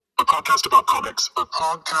podcast about comics. A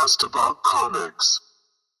podcast about comics.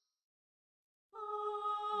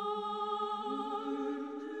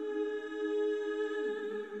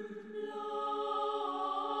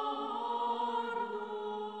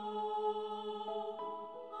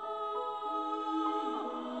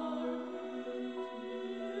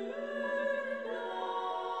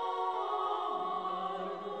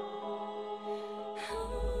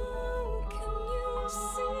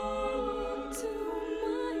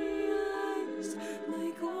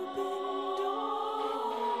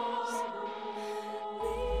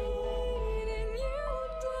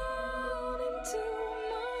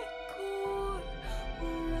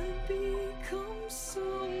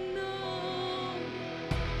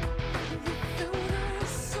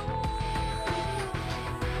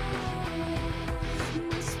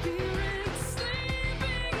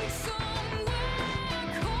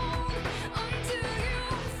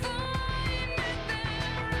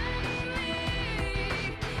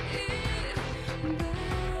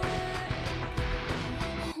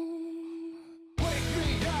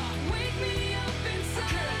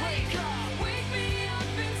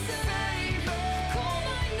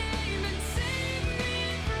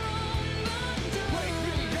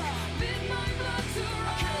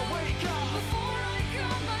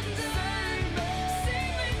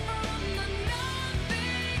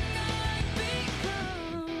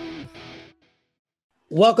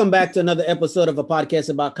 Welcome back to another episode of a podcast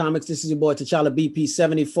about comics. This is your boy T'Challa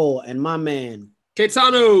BP74 and my man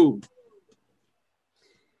Ketano.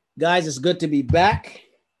 Guys, it's good to be back.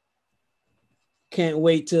 Can't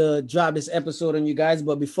wait to drop this episode on you guys.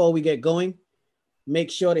 But before we get going,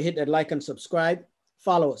 make sure to hit that like and subscribe.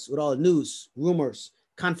 Follow us with all news, rumors,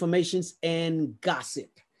 confirmations, and gossip.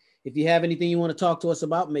 If you have anything you want to talk to us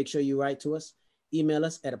about, make sure you write to us. Email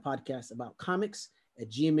us at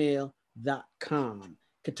apodcastaboutcomics@gmail.com.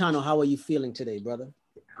 Katano, how are you feeling today, brother?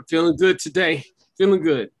 I'm feeling good today. Feeling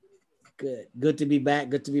good. Good to be back.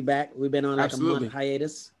 Good to be back. We've been on like a month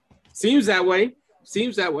hiatus. Seems that way.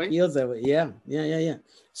 Feels that way. Yeah.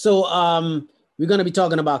 So we're going to be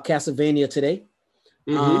talking about Castlevania today.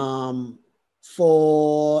 Mm-hmm.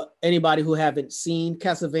 For anybody who haven't seen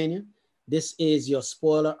Castlevania, this is your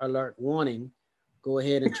spoiler alert warning. Go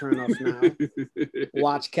ahead and turn off now.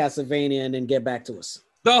 Watch Castlevania and then get back to us.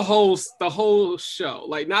 The whole show,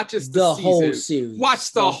 like not just the season. Whole series.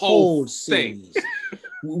 Watch the whole thing.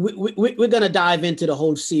 We're gonna dive into the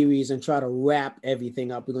whole series and try to wrap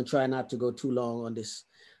everything up. We're gonna try not to go too long on this.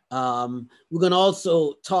 We're gonna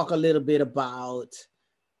also talk a little bit about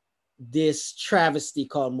this travesty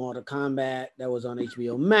called Mortal Kombat that was on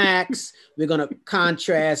HBO Max. We're gonna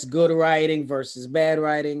contrast good writing versus bad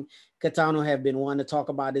writing. Katano have been wanting to talk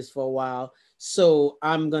about this for a while, so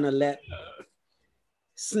I'm gonna let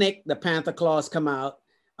Snake the Panther Claws come out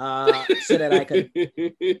so that I could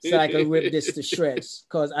rip this to shreds,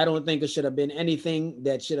 because I don't think it should have been anything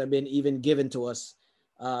that should have been even given to us.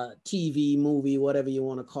 TV, movie, whatever you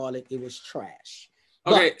want to call it, it was trash.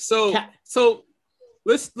 Okay, so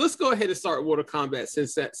let's go ahead and start Mortal Kombat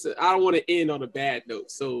since I don't want to end on a bad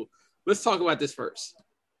note. So let's talk about this first.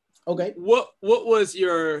 Okay. What was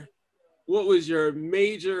your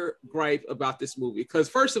major gripe about this movie? Because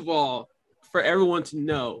first of all, for everyone to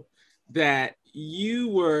know that you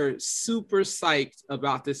were super psyched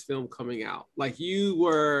about this film coming out. Like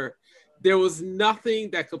there was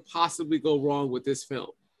nothing that could possibly go wrong with this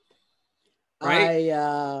film. Right?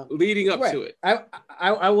 Leading up to it.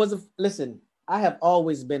 Listen, I have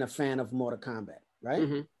always been a fan of Mortal Kombat, right?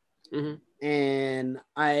 Mm-hmm. Mm-hmm. And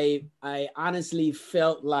I honestly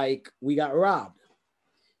felt like we got robbed.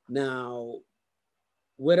 Now,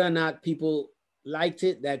 whether or not people liked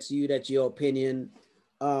it, that's your opinion.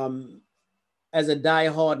 As a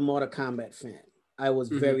diehard Mortal Kombat fan, I was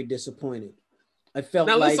very disappointed. I felt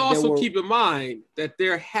now like let's also keep in mind that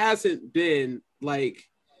there hasn't been like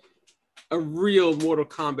a real Mortal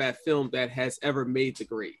Kombat film that has ever made the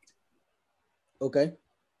grade. Okay.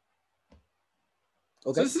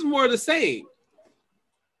 So this is more of the same.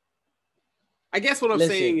 I guess what I'm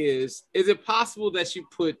saying is it possible that you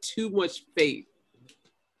put too much faith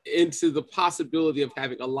into the possibility of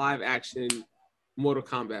having a live action Mortal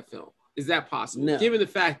Kombat film? Is that possible? No. Given the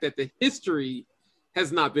fact that the history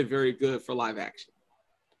has not been very good for live action.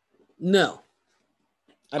 No,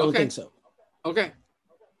 I don't think so. Okay.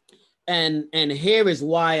 And here is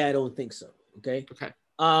why I don't think so. Okay.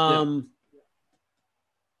 I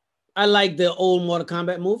like the old Mortal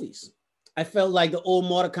Kombat movies. I felt like the old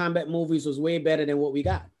Mortal Kombat movies was way better than what we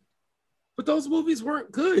got. But those movies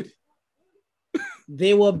weren't good.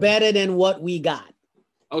 They were better than what we got.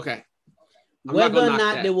 Okay. Whether or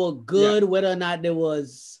not they were good, whether or not there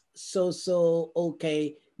was so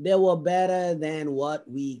okay. They were better than what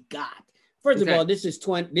we got. First of all, this is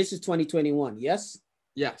 2021. Yes.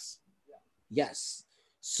 Yes. Yes.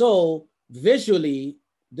 So visually,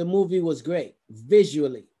 the movie was great.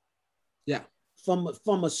 Visually. Yeah.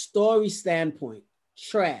 From a story standpoint,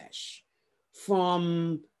 trash.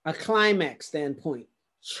 From a climax standpoint,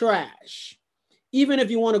 trash. Even if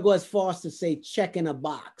you want to go as far as to say check in a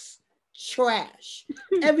box, trash.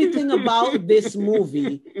 Everything about this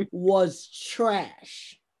movie was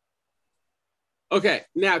trash. Okay,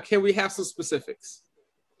 now can we have some specifics?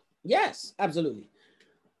 Yes, absolutely.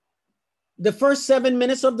 The first 7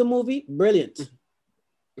 minutes of the movie, brilliant.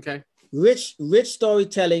 Okay. Rich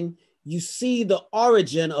storytelling. You see the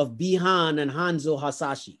origin of Bihan and Hanzo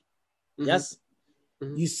Hasashi. Yes.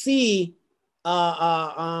 You see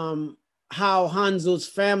how Hanzo's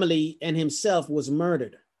family and himself was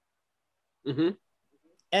murdered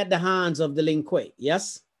at the hands of the Lin Kuei.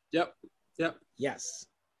 Yes. Yep. Yes.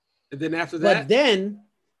 And then after that, but then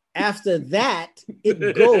after that,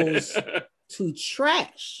 it goes to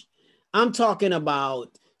trash. I'm talking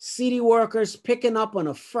about city workers picking up on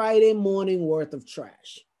a Friday morning worth of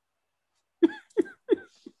trash.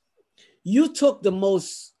 You took the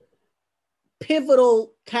most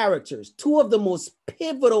pivotal characters, two of the most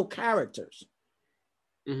pivotal characters.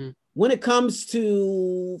 When it comes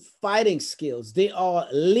to fighting skills, they are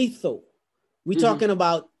lethal. We're talking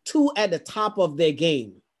about two at the top of their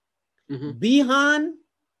game. Bihan,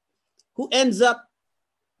 who ends up,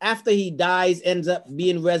 after he dies, ends up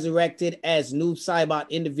being resurrected as Noob Saibot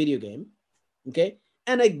in the video game. Okay.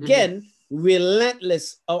 And again,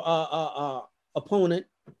 relentless opponent,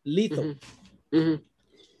 lethal.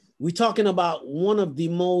 We're talking about one of the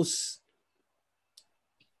most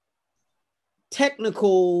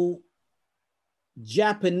technical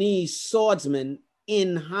Japanese swordsmen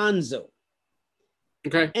in Hanzo.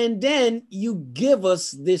 Okay. And then you give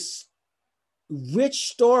us this rich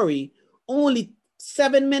story only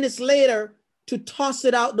 7 minutes later to toss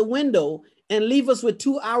it out the window and leave us with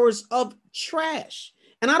 2 hours of trash.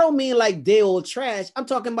 And I don't mean like day old trash. I'm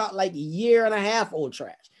talking about like year and a half old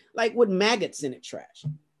trash, like with maggots in it trash.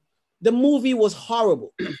 The movie was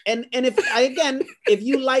horrible. And if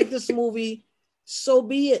you like this movie, so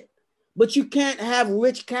be it. But you can't have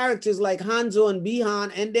rich characters like Hanzo and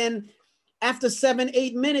Bihan, and then after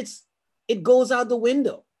 7-8 minutes, it goes out the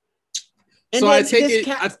window. And so I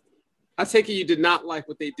take it you did not like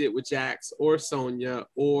what they did with Jax or Sonya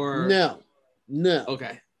or no.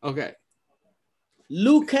 Okay.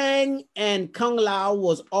 Liu Kang and Kung Lao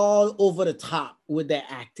was all over the top with their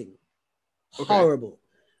acting. Horrible.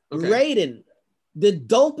 Okay. Raiden, the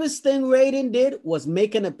dopest thing Raiden did was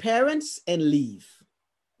make an appearance and leave.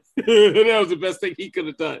 That was the best thing he could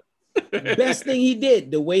have done. Best thing he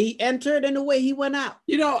did, the way he entered and the way he went out.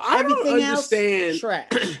 You know, I don't understand. Trash.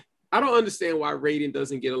 I don't understand why Raiden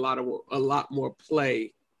doesn't get a lot more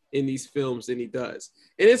play in these films than he does.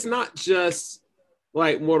 And it's not just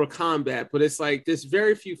like Mortal Kombat, but it's like there's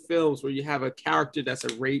very few films where you have a character that's a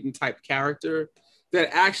Raiden type character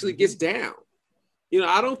that actually gets down. You know,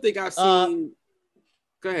 I don't think I've seen.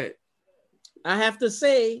 Go ahead. I have to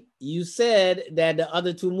say, you said that the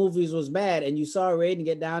other two movies was bad, and you saw Raiden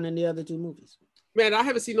get down in the other two movies. Man, I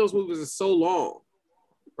haven't seen those movies in so long,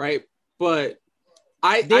 right? But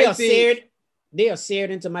they are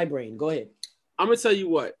seared into my brain. Go ahead. I'm gonna tell you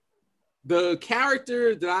what. The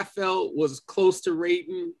character that I felt was close to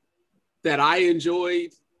Raiden that I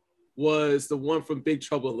enjoyed was the one from Big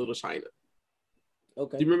Trouble in Little China.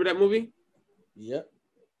 Okay. Do you remember that movie? Yep,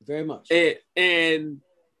 very much. And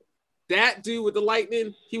that dude with the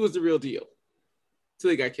lightning, he was the real deal.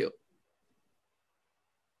 Till he got killed.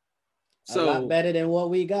 So, a lot better than what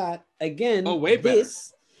we got. Again, way better.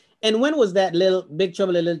 And when was that little Big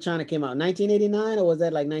Trouble in Little China came out? 1989 or was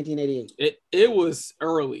that like 1988? It was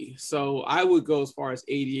early. So I would go as far as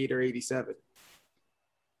 88 or 87.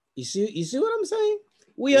 You see what I'm saying?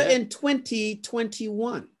 We are in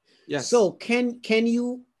 2021. Yes. So can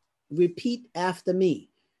you repeat after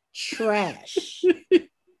me? Trash.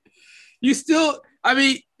 You still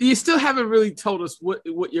haven't really told us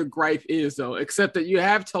what your gripe is, though, except that you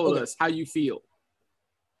have told us how you feel.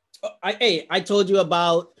 I told you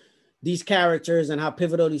about these characters and how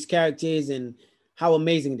pivotal these characters and how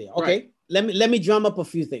amazing they are. Okay, right. Let me drum up a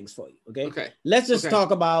few things for you. Okay. Let's just talk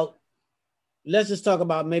about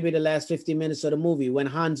maybe the last 15 minutes of the movie when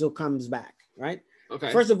Hanzo comes back. Right.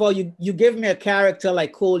 Okay. First of all, you give me a character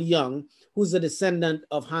like Cole Young, who's a descendant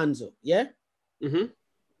of Hanzo. Yeah. Mm-hmm.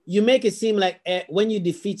 You make it seem like when you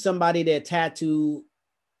defeat somebody, their tattoo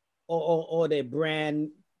or their brand.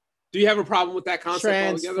 Do you have a problem with that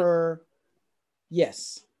concept altogether?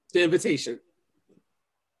 Yes. The Invitation.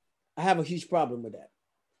 I have a huge problem with that.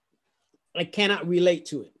 I cannot relate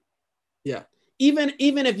to it. Yeah. Even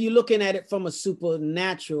if you're looking at it from a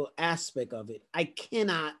supernatural aspect of it, I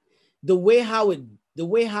cannot. The way how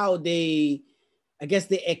they, I guess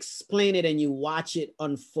they explain it and you watch it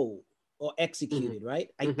unfold or execute it, right?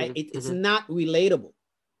 It's not relatable.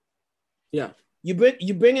 Yeah. You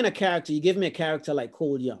bring in a character, you give me a character like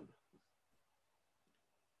Cole Young,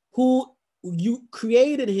 who you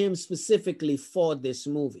created him specifically for this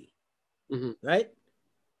movie, right?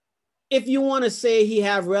 If you want to say he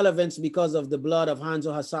have relevance because of the blood of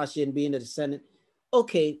Hanzo Hasashi and being a descendant,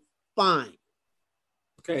 okay, fine.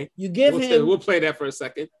 Okay. You give him. We'll play that for a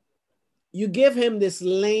second. You give him this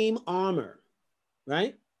lame armor,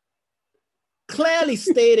 right? Clearly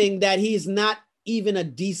stating that he's not even a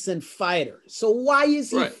decent fighter. So why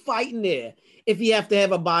is he fighting there if he have to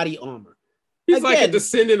have a body armor? He's like a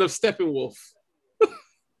descendant of Steppenwolf.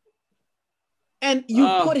 And you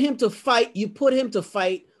put him to fight. You put him to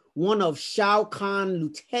fight one of Shao Kahn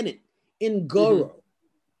lieutenant in Goro,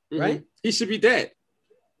 right? He should be dead.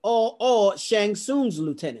 Or Shang Tsung's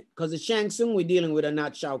lieutenant, because the Shang Tsung we're dealing with are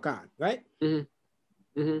not Shao Kahn, right?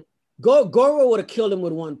 Goro would have killed him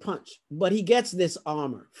with one punch, but he gets this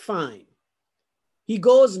armor. Fine. He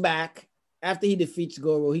goes back after he defeats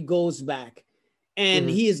Goro. He goes back, and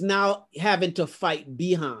he is now having to fight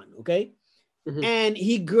Bihan. Okay, and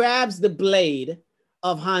he grabs the blade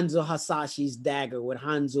of Hanzo Hasashi's dagger with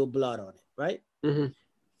Hanzo blood on it. Right.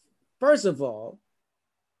 First of all,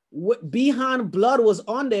 what Bihan blood was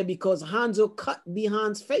on there because Hanzo cut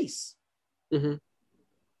Bihan's face.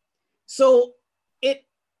 So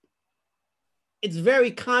it's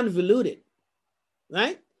very convoluted,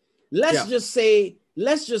 right? Let's just say,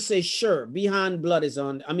 sure, Bihan blood is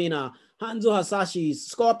on. I mean, Hanzo Hasashi's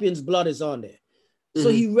Scorpion's blood is on there. So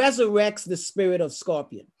he resurrects the spirit of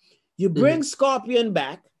Scorpion. You bring Scorpion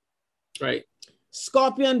back. Right.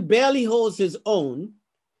 Scorpion barely holds his own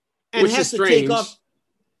and Which has is to take off.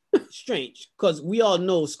 Strange, because we all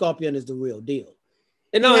know Scorpion is the real deal.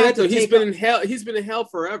 And no, he's been in hell. He's been in hell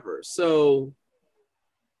forever. So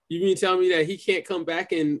you mean tell me that he can't come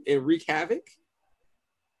back and wreak havoc?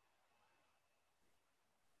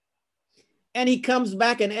 And he comes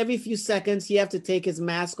back, and every few seconds he have to take his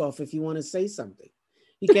mask off if you want to say something.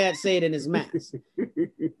 He can't say it in his mask,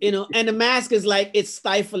 and the mask is like it's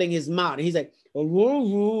stifling his mouth. And he's like,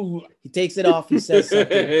 he takes it off. He says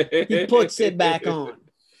something. He puts it back on.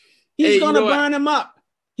 He's gonna burn him up.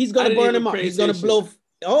 He's gonna burn him up. He's gonna blow.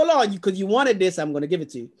 Hold on, because you wanted this. I'm gonna give it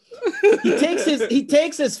to you. He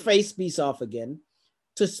takes his face piece off again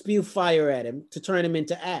to spew fire at him to turn him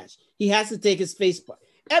into ash. He has to take his face part.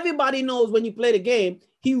 Everybody knows when you play the game,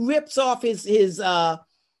 he rips off his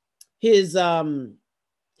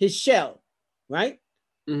shell, right?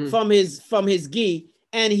 From his gi,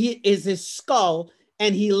 and he is his skull,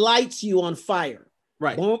 and he lights you on fire.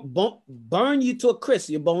 Right. Burn you to a crisp.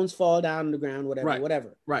 Your bones fall down on the ground,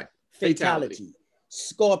 whatever. Right. Fatality.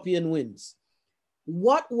 Scorpion wins.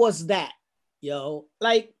 What was that, yo?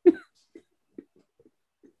 Like,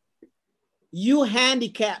 you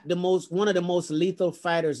handicapped one of the most lethal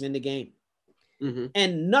fighters in the game.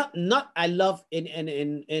 And I love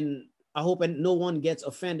and I hope no one gets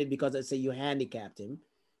offended because I say you handicapped him.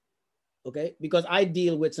 Okay, because I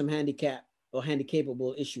deal with some handicap or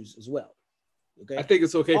handicapable issues as well. Okay, I think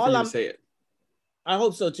it's okay for you to say it. I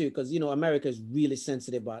hope so too, because America is really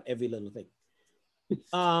sensitive about every little thing.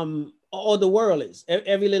 Or the world is.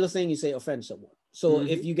 Every little thing you say offends someone. So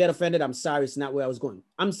if you get offended, I'm sorry, it's not where I was going.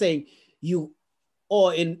 I'm saying you,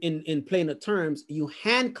 or in plainer terms, you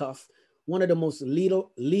handcuff one of the most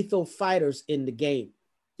lethal fighters in the game.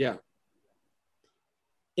 Yeah.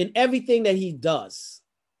 In everything that he does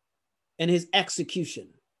and his execution,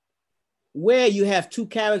 where you have two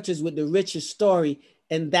characters with the richest story,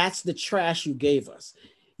 and that's the trash you gave us.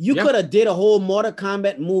 You could have did a whole Mortal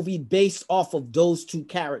Kombat movie based off of those two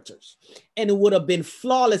characters, and it would have been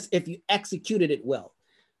flawless if you executed it well.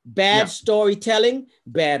 Bad storytelling,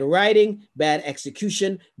 bad writing, bad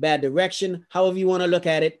execution, bad direction, however you want to look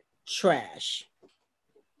at it, trash.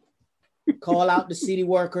 Call out the city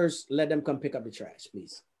workers, let them come pick up the trash,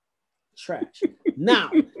 please. Trash.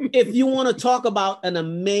 Now, if you want to talk about an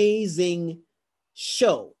amazing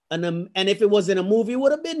show, and if it was in a movie, it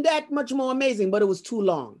would have been that much more amazing, but it was too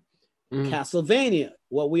long. Castlevania,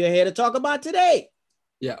 what we are here to talk about today.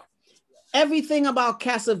 Yeah. Everything about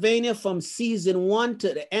Castlevania from season 1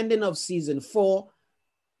 to the ending of season 4,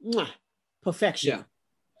 perfection.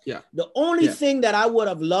 Yeah. The only thing that I would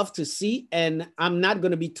have loved to see, and I'm not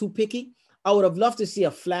going to be too picky, I would have loved to see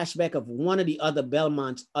a flashback of one of the other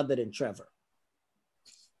Belmonts other than Trevor.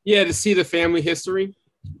 Yeah, to see the family history.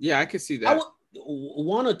 Yeah, I could see that.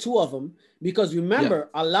 One or two of them, because remember,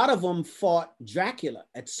 a lot of them fought Dracula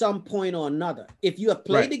at some point or another. If you have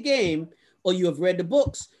played the game or you have read the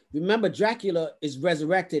books, remember Dracula is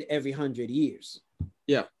resurrected every 100 years.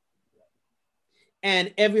 Yeah.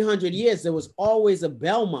 And every 100 years, there was always a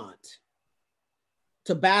Belmont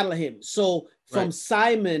to battle him. So from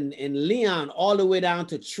Simon and Leon all the way down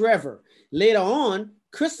to Trevor. Later on,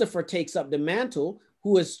 Christopher takes up the mantle,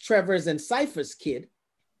 who is Trevor's and Cypher's kid.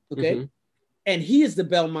 Okay. Mm-hmm. And he is the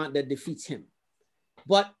Belmont that defeats him.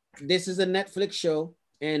 But this is a Netflix show,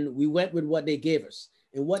 and we went with what they gave us.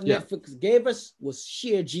 And what Netflix gave us was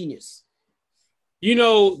sheer genius. You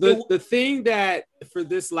know, the thing that for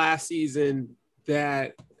this last season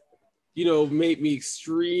that, you know, made me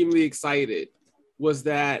extremely excited was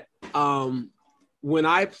that when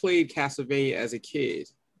I played Castlevania as a kid,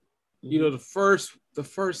 you know, the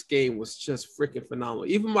first game was just freaking phenomenal.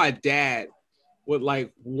 Even my dad would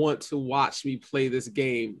like want to watch me play this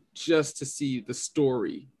game just to see the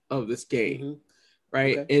story of this game,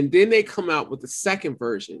 right? Okay. And then they come out with the second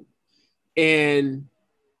version, and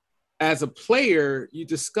as a player, you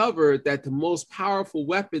discover that the most powerful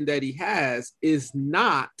weapon that he has is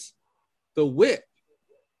not the whip,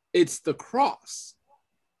 it's the cross.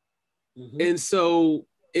 And so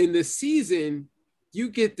in the season, you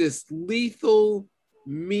get this lethal,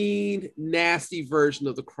 mean, nasty version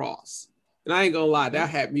of the cross. And I ain't gonna lie,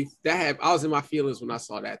 I was in my feelings when I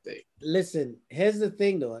saw that thing. Listen, here's the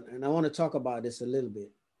thing though, and I want to talk about this a little bit.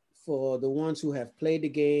 For the ones who have played the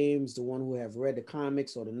games, the one who have read the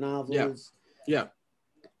comics or the novels,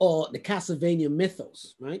 or the Castlevania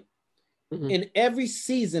mythos, right? In every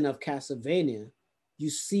season of Castlevania, you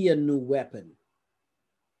see a new weapon.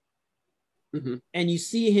 And you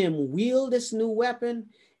see him wield this new weapon,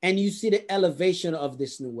 and you see the elevation of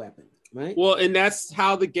this new weapon. Right. Well, and that's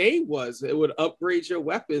how the game was. It would upgrade your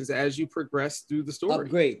weapons as you progress through the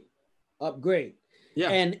story. Upgrade. Yeah.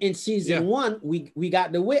 And in season one, we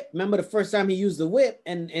got the whip. Remember the first time he used the whip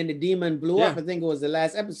and the demon blew up? I think it was the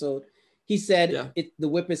last episode. He said the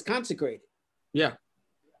whip is consecrated. Yeah.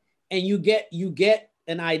 And you get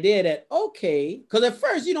an idea that, okay, because at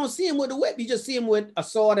first you don't see him with a whip, you just see him with a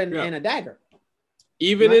sword and a dagger.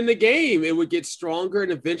 Even in the game, it would get stronger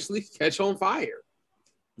and eventually catch on fire.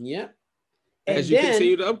 Yeah. As you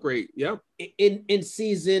continue to upgrade. Yeah. In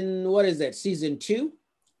season, what is that? Season 2,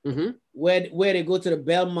 where they go to the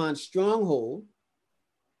Belmont stronghold,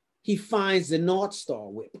 he finds the North Star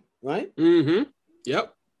whip, right?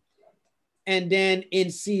 Yep. And then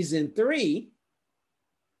in season 3,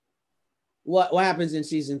 what happens in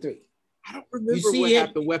season 3? I don't remember what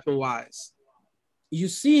happened weapon-wise. You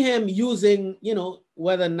see him using, you know,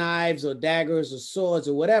 whether knives or daggers or swords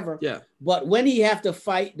or whatever. Yeah. But when he have to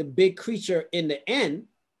fight the big creature in the end,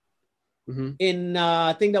 in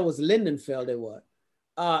I think that was Lindenfeld,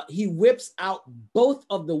 he whips out both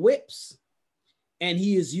of the whips, and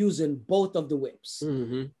he is using both of the whips.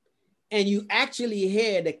 And you actually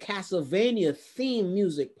hear the Castlevania theme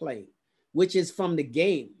music playing, which is from the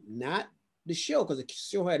game, not the show, because the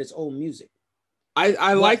show had its own music.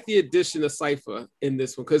 I like the addition of Cypher in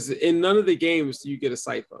this one, because in none of the games do you get a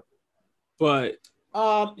Cypher. But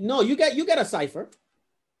no, you get a Cypher.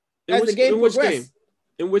 In which game?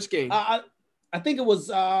 In which game? I think it was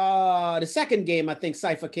the second game. I think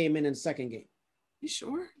Cypher came in the second game. You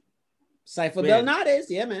sure? Cypher Belnades,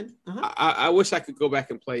 yeah, man. I wish I could go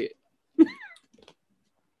back and play it.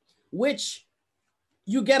 Which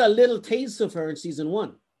you get a little taste of her in season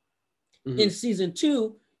 1. In season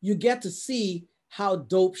 2, you get to see how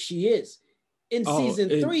dope she is. In season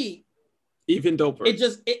 3, even doper.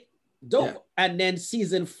 It dope. Yeah. And then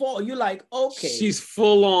season 4, you're like, okay, she's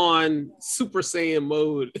full on Super Saiyan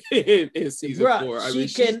mode in season 4. I mean,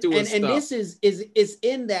 she's doing stuff. And this is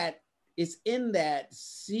in that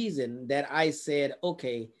season that I said,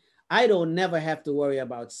 okay, I don't never have to worry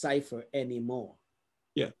about Cypher anymore.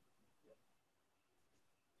 Yeah.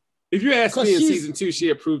 If you ask me in season 2, she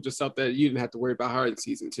had proved herself that you didn't have to worry about her in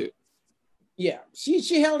season 2. Yeah,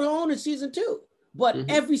 she held her own in season 2, but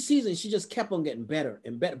every season she just kept on getting better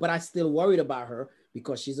and better. But I still worried about her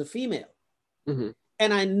because she's a female,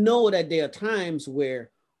 and I know that there are times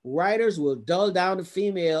where writers will dull down the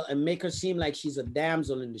female and make her seem like she's a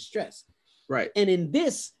damsel in distress. Right. And in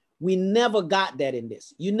this, we never got that. In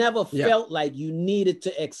this, you never felt like you needed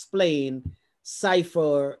to explain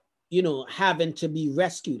Cypher, you know, having to be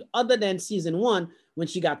rescued, other than season 1 when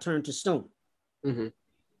she got turned to stone.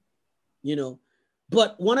 You know,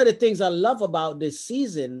 but one of the things I love about this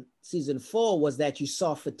season 4, was that you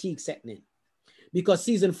saw fatigue setting in, because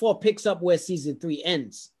season 4 picks up where season 3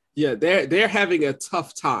 ends. Yeah, they're having a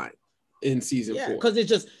tough time in season Yeah, 4.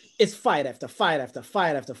 because it's fight after fight after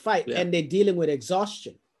fight after fight, Yeah. and they're dealing with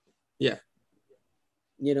exhaustion. Yeah.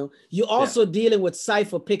 You know, you're also dealing with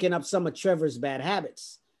Cypher picking up some of Trevor's bad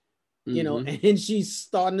habits. You know, and she's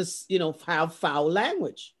starting to, you know, have foul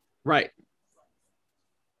language. Right.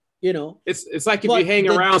 You know, it's like if you hang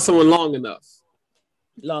around someone long enough,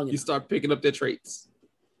 you start picking up their traits.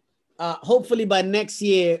 Hopefully by next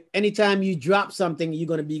year, anytime you drop something, you're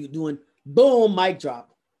gonna be doing boom, mic drop.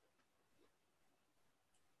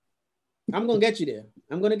 I'm gonna get you there.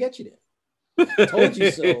 I'm gonna get you there. Told you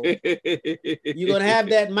so. You're gonna have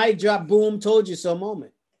that mic drop, boom, told you so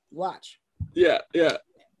moment. Watch. Yeah.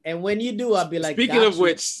 And when you do, I'll be like, speaking of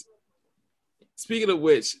which,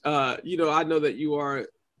 you know, I know that you are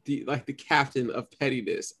the captain of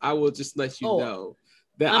pettiness. I will just let you know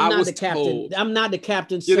that I was told. I'm not the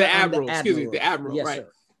captain, sir. You're the admiral. Excuse me, the admiral. Yes, right.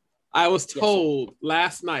 Sir. I was told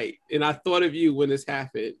last night, and I thought of you when this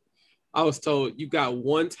happened. I was told you got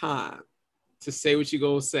one time to say what you're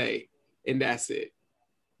gonna say, and that's it.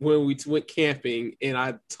 When we went camping, and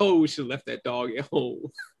I told we should have left that dog at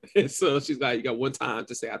home. And so she's like, you got one time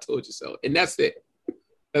to say I told you so. And that's it.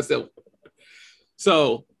 That's it.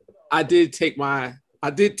 So I did take my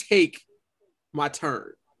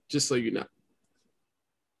turn, just so you know.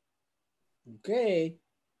 Okay.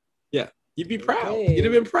 Yeah. You'd be proud. Okay. You'd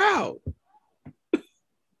have been proud.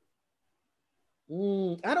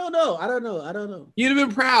 I don't know. You'd have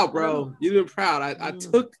been proud, bro. You'd have been proud. I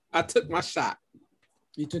took my shot.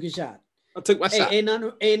 You took your shot. I took my shot. Ain't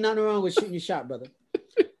nothing wrong with shooting your shot, brother.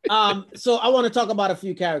 So I want to talk about a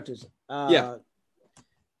few characters. The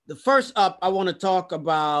first up, I want to talk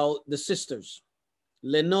about the sisters,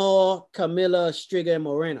 Lenore, Camilla, Striga, and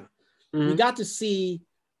Morena. We got to see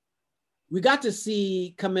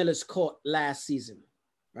Camilla's court last season,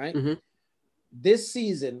 right? This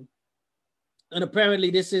season, and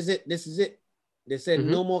apparently this is it. They said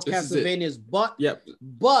no more Castlevanias,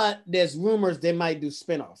 but there's rumors they might do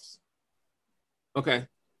spinoffs. Okay.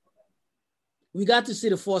 We got to see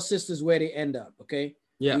the four sisters where they end up, okay?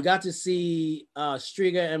 Yeah. We got to see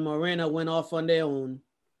Striga and Morena went off on their own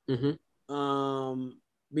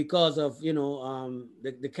because of, you know,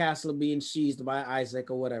 the castle being seized by Isaac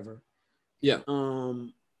or whatever. Yeah.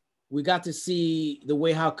 We got to see the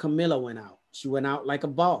way how Camilla went out. She went out like a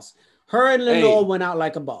boss. Her and Lenore went out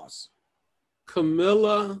like a boss.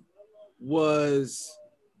 Camilla was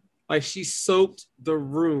like, she soaked the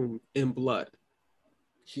room in blood.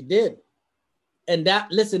 She did. And that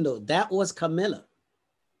was Camilla.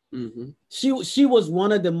 She was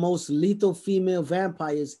one of the most lethal female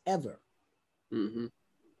vampires ever.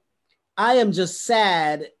 I am just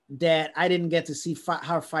sad that I didn't get to see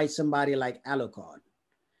her fight somebody like Alucard.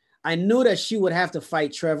 I knew that she would have to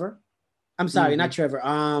fight Trevor. I'm sorry, not Trevor.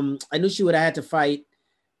 I knew she would have had to fight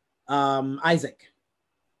Isaac.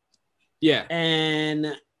 Yeah.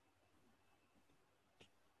 And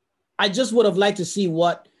I just would have liked to see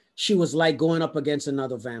what she was like going up against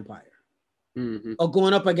another vampire. Or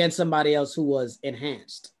going up against somebody else who was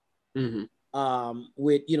enhanced with,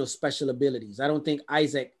 you know, special abilities. I don't think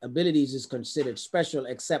Isaac abilities is considered special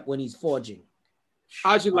except when he's forging.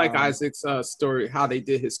 How'd you like Isaac's story, how they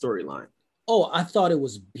did his storyline? Oh, I thought it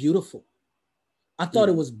was beautiful. I thought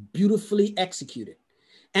it was beautifully executed.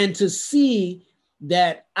 And to see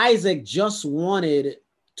that Isaac just wanted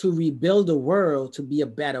to rebuild the world to be a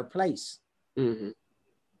better place. You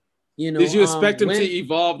know, did you expect him to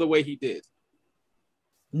evolve the way he did?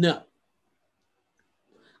 No.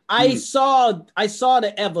 I saw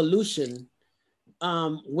the evolution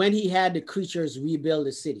when he had the creatures rebuild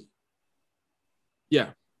the city.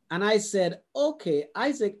 Yeah. And I said, okay,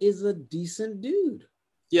 Isaac is a decent dude.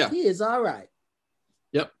 Yeah. He is all right.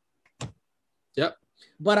 Yep.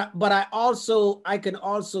 But I can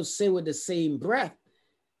also say with the same breath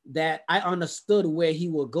that I understood where he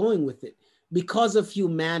was going with it because of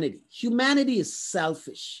humanity. Humanity is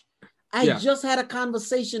selfish. I just had a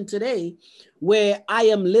conversation today where I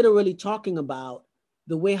am literally talking about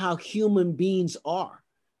the way how human beings are,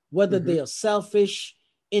 whether they are selfish,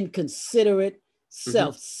 inconsiderate,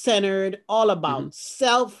 self-centered, all about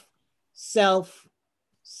self.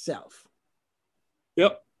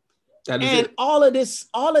 Yep. That is and it. all of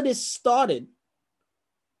this started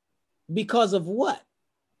because of what?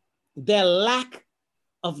 Their lack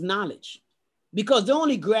of knowledge. Because they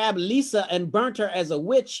only grabbed Lisa and burnt her as a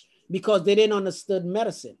witch because they didn't understand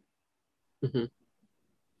medicine.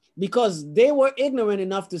 Because they were ignorant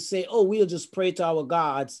enough to say, oh, we'll just pray to our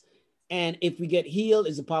gods. And if we get healed,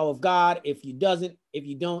 it's the power of God. If you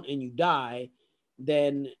don't, and you die,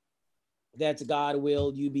 then that's God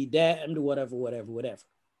will, you be damned, whatever.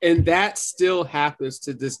 And that still happens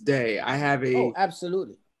to this day.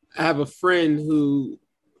 Absolutely. I have a friend who,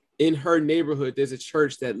 in her neighborhood, there's a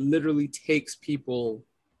church that literally takes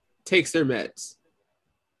their meds.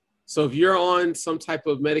 So if you're on some type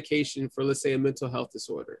of medication for, let's say, a mental health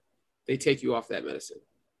disorder, they take you off that medicine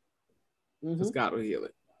because God will heal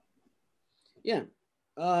it. Yeah.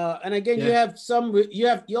 And again, Yeah.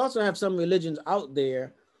 you also have some religions out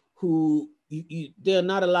there who they're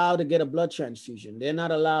not allowed to get a blood transfusion. They're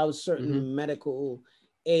not allowed certain medical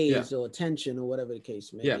aids or attention or whatever the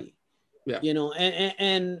case may be. Yeah. You know,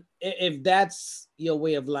 and if that's your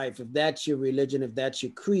way of life, if that's your religion, if that's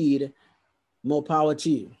your creed, more power to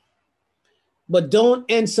you. But don't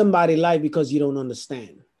end somebody's life because you don't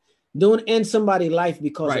understand. Don't end somebody's life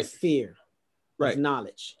because of fear, of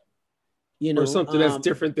knowledge. You know, or something that's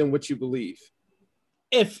different than what you believe.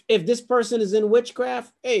 If this person is in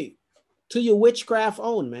witchcraft, hey, to your witchcraft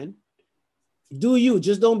own, man. Do you,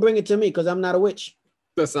 just don't bring it to me because I'm not a witch.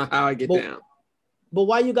 That's not how I get down. But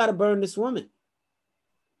why you got to burn this woman?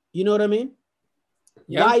 You know what I mean?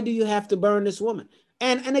 Yeah. Why do you have to burn this woman?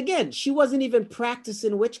 And again, she wasn't even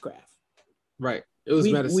practicing witchcraft. Right. It was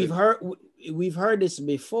medicine. We've heard this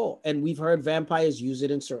before, and we've heard vampires use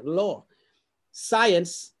it in certain lore.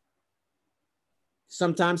 Science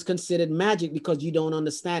sometimes considered magic because you don't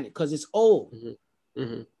understand it, because it's old.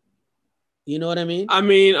 You know what I mean? I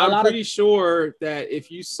mean, I'm pretty sure that if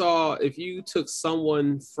you took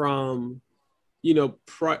someone from, you know,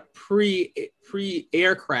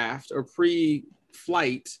 pre-aircraft or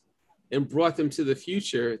pre-flight and brought them to the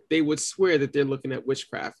future, they would swear that they're looking at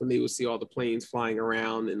witchcraft when they would see all the planes flying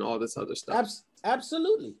around and all this other stuff.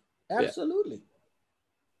 Absolutely. But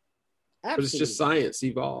it's just science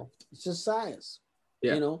evolved. It's just science.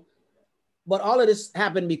 You know, but all of this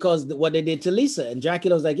happened because what they did to Lisa, and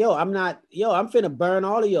Dracula was like, I'm finna burn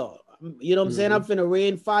all of y'all. You know what I'm saying? I'm finna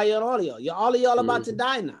rain fire on all of y'all. All of y'all about to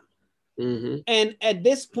die now. And at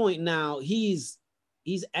this point now, he's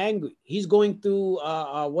angry. He's going through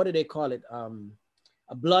what do they call it? A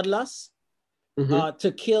bloodlust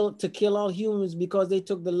to kill all humans because they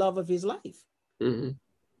took the love of his life. You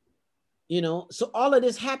know, so all of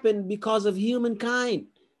this happened because of humankind.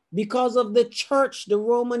 Because of the church, the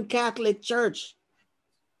Roman Catholic Church,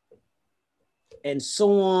 and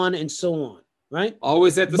so on and so on, right?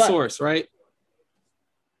 Always at the source, right?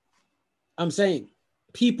 I'm saying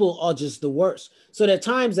people are just the worst. So there are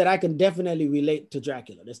times that I can definitely relate to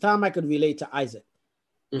Dracula. There's time I could relate to Isaac.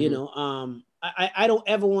 You know, I don't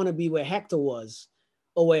ever want to be where Hector was,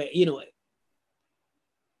 or where, you know,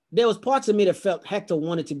 there was parts of me that felt Hector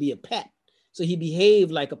wanted to be a pet. So he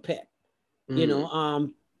behaved like a pet, you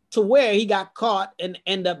know, to where he got caught and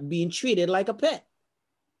end up being treated like a pet.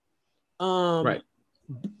 But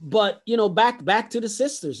you know, back to the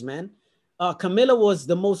sisters, man. Camilla was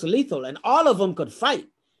the most lethal, and all of them could fight.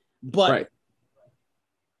 But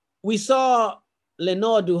we saw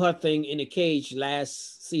Lenore do her thing in a cage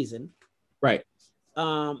last season. Right.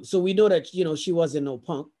 So we know that, you know, she wasn't no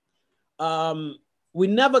punk. We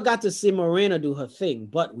never got to see Morena do her thing,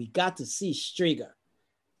 but we got to see Striga.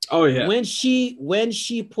 Oh yeah. When she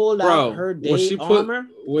pulled out her armor.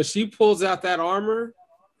 When she pulls out that armor,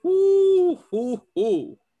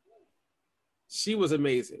 she was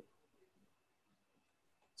amazing.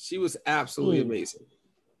 She was absolutely amazing.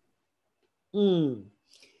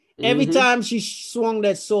 Every time she swung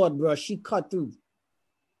that sword, bro, she cut through.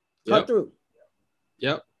 Through.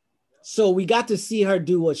 Yep. So we got to see her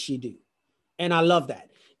do what she do. And I love that.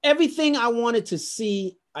 Everything I wanted to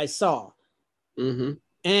see, I saw.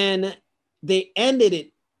 And they ended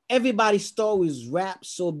it. Everybody's story was wrapped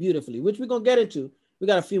so beautifully, which we're going to get into. We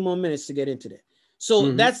got a few more minutes to get into that.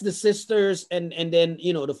 So that's the sisters, and then,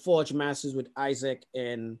 you know, the Forge Masters with Isaac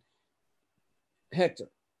and Hector.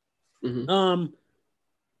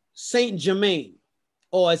 Saint Germain,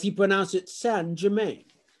 or as he pronounced it, Saint Germain.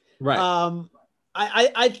 Right.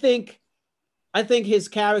 I think his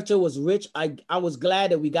character was rich. I was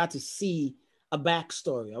glad that we got to see a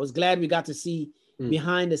backstory. I was glad we got to see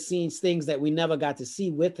behind the scenes things that we never got to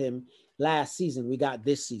see with him last season. We got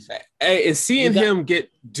this season. Hey, and seeing him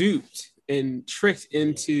get duped and tricked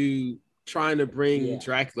into trying to bring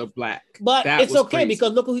Dracula black. But it's okay crazy.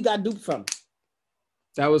 Because look who he got duped from.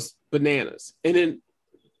 That was bananas. And then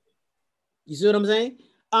you see what I'm saying?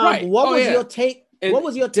 What was your take? And what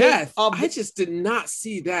was your death? Take? I just did not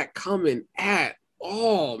see that coming at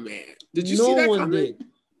all, man. Did you see that coming? Did.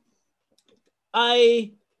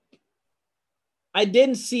 I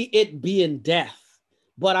didn't see it being death,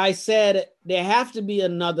 but I said there have to be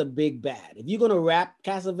another big bad. If you're gonna wrap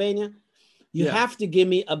Castlevania, you have to give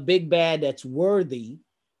me a big bad that's worthy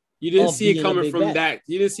You didn't of see it being a coming big from bad. that.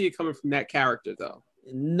 You didn't see it coming from that character, though.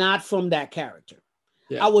 Not from that character.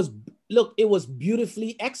 Yeah. It was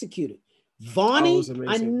beautifully executed. Oh, it Vonnie, was I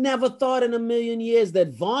amazing. never thought in a million years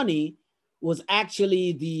that Vonnie was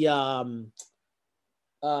actually the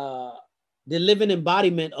living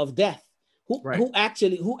embodiment of death. Right. Who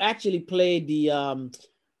actually played the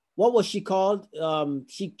what was she called?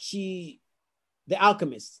 She the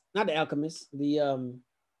alchemist, not the alchemist. The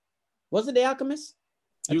was it the alchemist?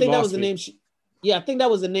 I You think that was lost the me. name I think that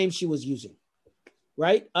was the name she was using.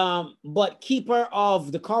 Right? But keeper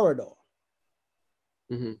of the corridor.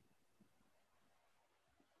 Mm-hmm.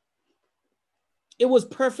 It was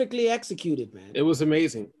perfectly executed, man. It was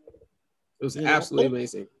amazing. It was absolutely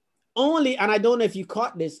amazing. Only, and I don't know if you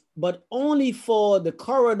caught this, but only for the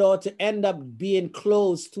corridor to end up being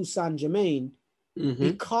close to Saint Germain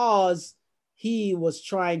because he was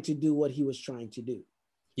trying to do what he was trying to do.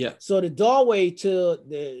 Yeah. So the doorway to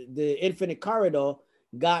the infinite corridor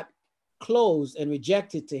got closed and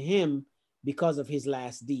rejected to him because of his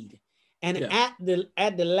last deed. And at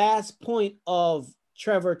the last point of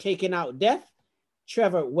Trevor taking out Death,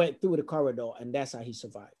 Trevor went through the corridor, and that's how he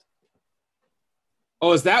survived.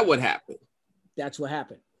 Oh, is that what happened? That's what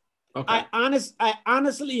happened. Okay. I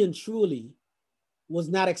honestly and truly was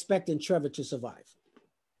not expecting Trevor to survive.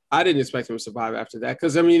 I didn't expect him to survive after that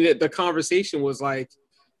because I mean the conversation was like,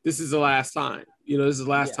 "This is the last time. You know, this is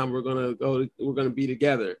the last time we're gonna be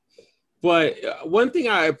together." But one thing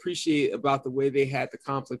I appreciate about the way they had the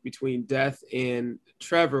conflict between Death and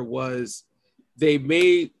Trevor was they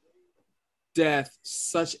made Death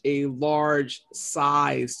such a large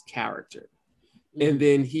sized character. And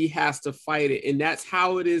then he has to fight it. And that's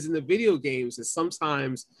how it is in the video games. And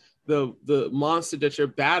sometimes the monster that you're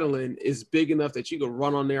battling is big enough that you can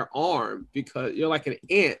run on their arm because you're like an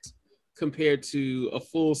ant compared to a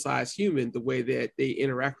full-size human, the way that they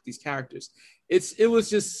interact with these characters. It was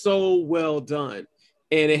just so well done.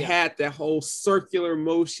 And it had that whole circular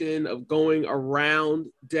motion of going around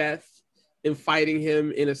Death and fighting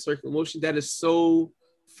him in a circular motion. That is so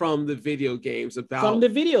from the video games From the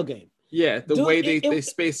video game. Yeah, the way they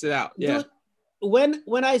space it out. Yeah. Dude,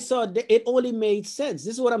 when I saw it only made sense.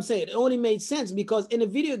 This is what I'm saying. It only made sense because in a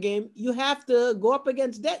video game, you have to go up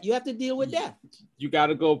against Death. You have to deal with Death. You got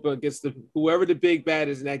to go up against whoever the big bad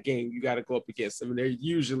is in that game. You got to go up against them, and they're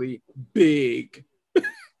usually big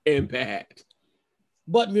and bad.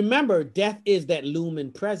 But remember, Death is that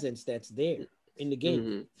looming presence that's there in the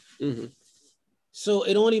game. So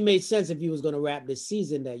it only made sense if you was going to wrap this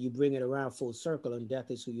season that you bring it around full circle, and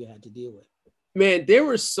Death is who you had to deal with. Man, there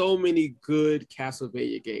were so many good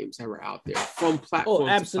Castlevania games that were out there from platform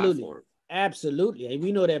to platform. Absolutely. And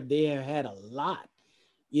we know that they have had a lot.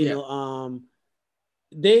 You know,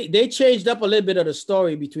 they changed up a little bit of the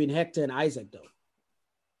story between Hector and Isaac, though.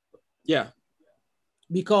 Yeah.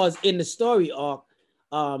 Because in the story arc,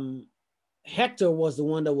 Hector was the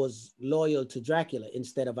one that was loyal to Dracula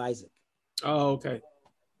instead of Isaac. Oh, okay.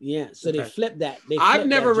 Yeah, so they flipped that. I've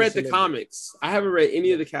never read the comics. I haven't read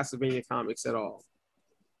any of the Castlevania comics at all.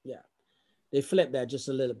 Yeah, they flipped that just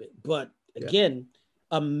a little bit, but again,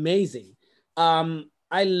 amazing.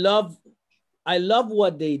 I love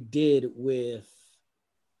what they did with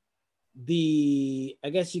the, I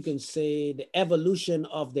guess you can say, the evolution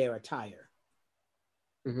of their attire.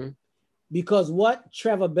 Because what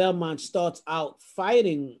Trevor Belmont starts out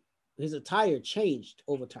fighting, his attire changed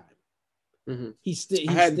over time. I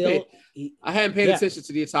hadn't paid attention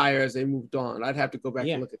to the attire as they moved on. I'd have to go back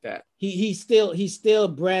and look at that. He still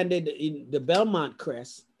branded in the Belmont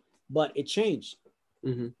crest, but it changed,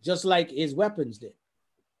 just like his weapons did.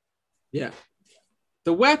 Yeah,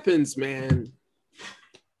 the weapons, man,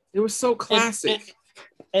 it was so classic.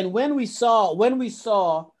 And when we saw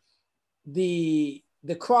the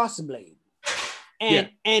crossblade, and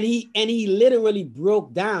he literally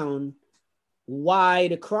broke down why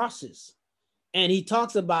the crosses. And he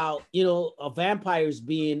talks about, you know, vampires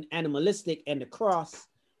being animalistic, and the cross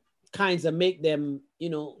kinds of make them, you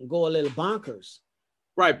know, go a little bonkers.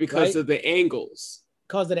 Right, because of the angles.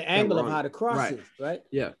 Because of the angle of how the cross is, right?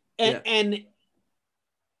 Yeah. And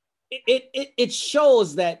it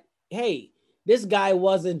shows that, hey, this guy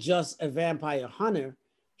wasn't just a vampire hunter.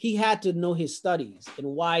 He had to know his studies and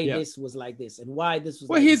why this was like this and why this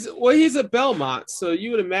was he's a Belmont, so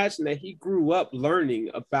you would imagine that he grew up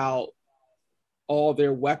learning about all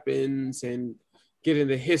their weapons and getting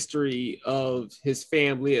the history of his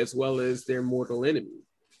family as well as their mortal enemy.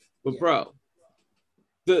 But bro,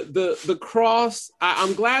 the cross,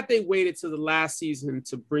 I'm glad they waited till the last season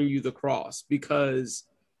to bring you the cross, because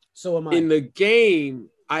so am I. In the game,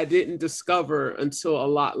 I didn't discover until a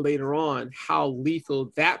lot later on how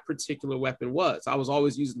lethal that particular weapon was. I was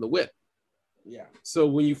always using the whip. Yeah. So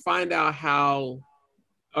when you find out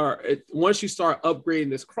once you start upgrading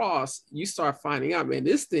this cross, you start finding out, man,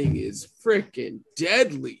 this thing is freaking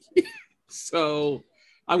deadly. So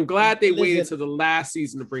I'm glad they waited to the last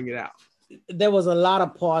season to bring it out. There was a lot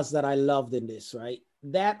of parts that I loved in this, right?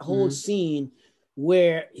 That whole scene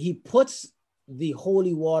where he puts the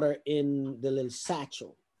holy water in the little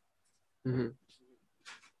satchel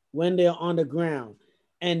when they're on the ground.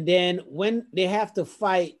 And then when they have to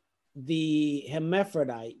fight the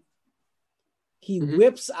hermaphrodite, he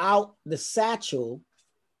whips out the satchel,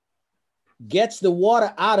 gets the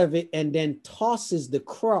water out of it, and then tosses the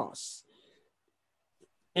cross.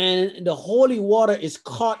 And the holy water is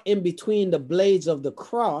caught in between the blades of the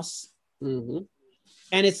cross. And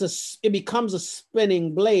it becomes a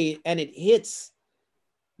spinning blade, and it hits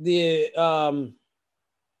the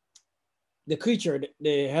creature,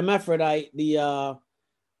 the hermaphrodite, the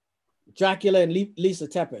Dracula and Lisa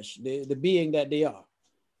Tepesh, the being that they are.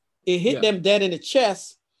 It hit them dead in the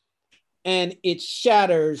chest, and it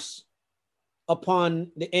shatters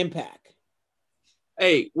upon the impact.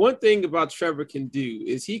 Hey, one thing about Trevor can do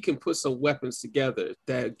is he can put some weapons together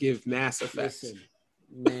that give mass effects. Listen,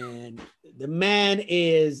 man, the man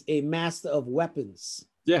is a master of weapons.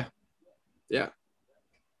 Yeah.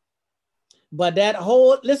 But that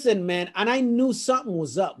whole, listen, man, and I knew something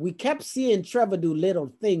was up. We kept seeing Trevor do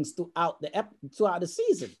little things throughout the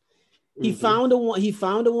season. He found the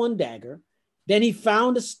one dagger. Then he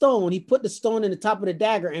found the stone. He put the stone in the top of the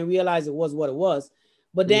dagger and realized it was what it was.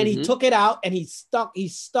 But then he took it out and he stuck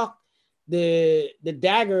the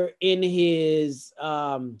dagger in his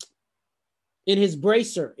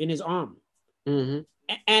bracer, in his arm. And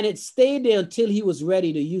it stayed there until he was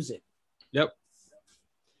ready to use it. Yep.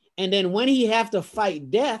 And then when he have to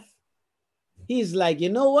fight death, he's like, you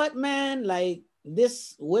know what, man? Like,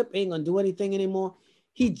 this whip ain't gonna do anything anymore.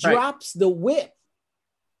 He drops the whip,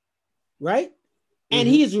 right? And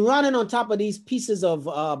he's running on top of these pieces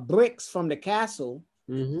of bricks from the castle.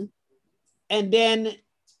 And then,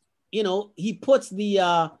 you know, he puts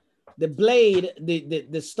the blade,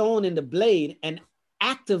 the stone in the blade, and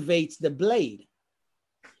activates the blade.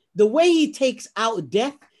 The way he takes out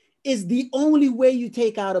death is the only way you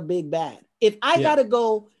take out a big bad. If I gotta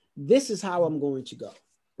go, this is how I'm going to go.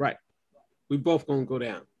 Right. We both gonna go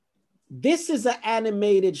down. This is an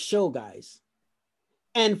animated show, guys.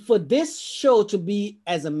 And for this show to be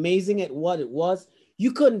as amazing at what it was,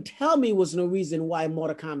 you couldn't tell me was no reason why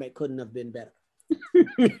Mortal Kombat couldn't have been better.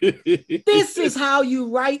 This is how you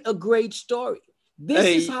write a great story.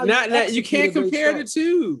 This is how you can't compare the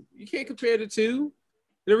two. You can't compare the two.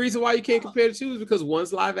 The reason why you can't compare the two is because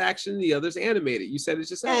one's live action, the other's animated. You said it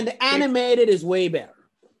yourself. And the animated is way better.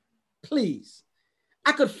 Please.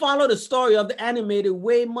 I could follow the story of the animated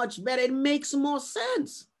way much better. It makes more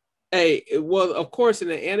sense. Hey, well, of course,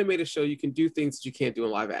 in an animated show, you can do things that you can't do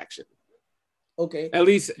in live action. Okay. At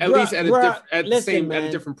least at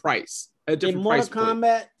a different price. In Mortal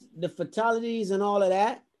Kombat, the fatalities and all of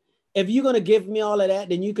that, if you're gonna give me all of that,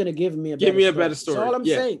 then you're gonna give me a better story. That's all I'm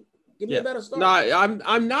saying. Give me a better story. No,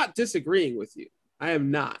 I'm not disagreeing with you. I am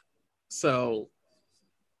not. So,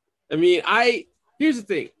 I mean, here's the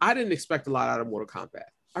thing. I didn't expect a lot out of Mortal Kombat.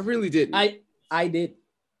 I really didn't. I did.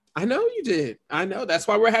 I know you did. I know. That's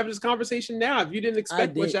why we're having this conversation now. If you didn't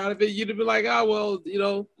expect much out of it, you'd have been like, oh, well, you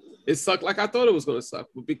know, it sucked like I thought it was going to suck.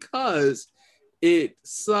 But because it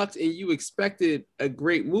sucked and you expected a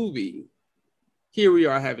great movie, here we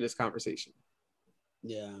are having this conversation.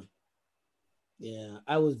 Yeah.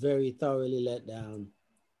 I was very thoroughly let down.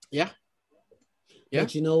 Yeah.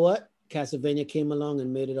 But you know what? Castlevania came along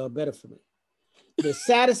and made it all better for me. The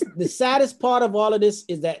saddest part of all of this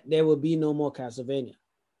is that there will be no more Castlevania.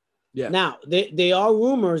 Yeah. Now, there are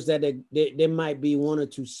rumors that there might be one or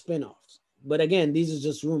two spinoffs. But again, these are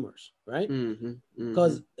just rumors, right?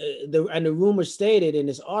 Because the rumor stated in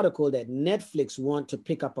this article that Netflix want to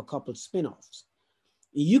pick up a couple spinoffs.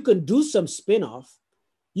 You can do some spinoff.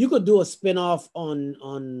 You could do a spinoff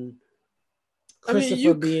on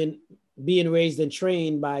Christopher being raised and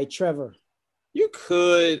trained by Trevor. You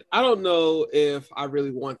could. I don't know if I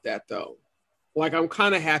really want that though. Like, I'm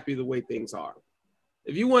kind of happy the way things are.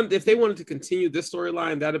 If they wanted to continue this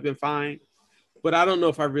storyline, that'd have been fine. But I don't know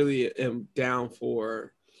if I really am down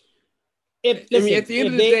for. At the end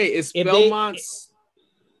of the day, it's Belmont's.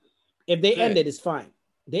 If they ended, it's fine.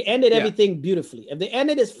 They ended everything beautifully. If they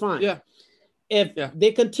ended, it's fine. Yeah. If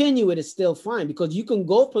they continue it, it's still fine because you can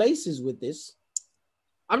go places with this.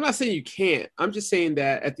 I'm not saying you can't. I'm just saying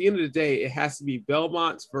that at the end of the day, it has to be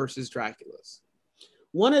Belmont's versus Dracula's.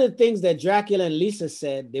 one of the things that Dracula and Lisa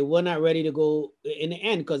said, they were not ready to go in the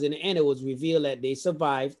end, because in the end it was revealed that they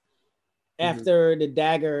survived after the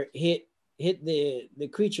dagger hit the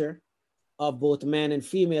creature of both man and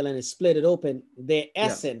female, and it split it open. Their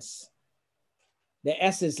essence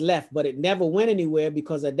left, but it never went anywhere,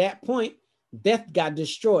 because at that point, death got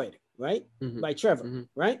destroyed, right? By Trevor,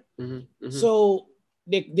 right? So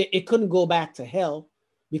it couldn't go back to hell,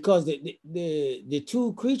 because the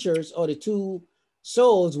two creatures, or the two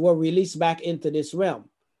souls, were released back into this realm,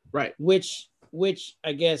 right? Which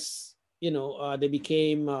I guess, they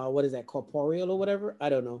became what is that, corporeal or whatever? I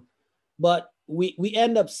don't know, but we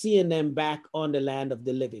end up seeing them back on the land of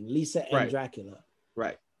the living, Lisa and Dracula,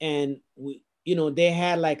 right? And they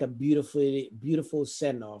had like a beautiful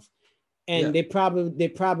send off, and they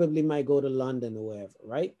probably might go to London or wherever,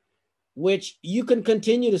 right? Which you can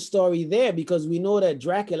continue the story there, because we know that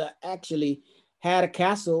Dracula actually had a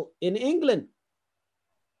castle in England.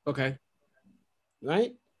 Okay.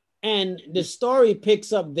 Right? And the story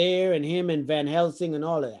picks up there, and him and Van Helsing and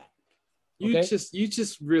all of that. Okay? You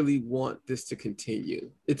just really want this to continue.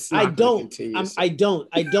 It's not I don't. continue,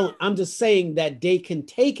 I don't. I'm just saying that they can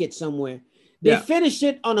take it somewhere. They finish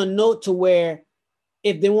it on a note to where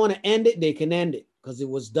if they want to end it, they can end it, because it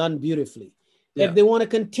was done beautifully. Yeah. If they want to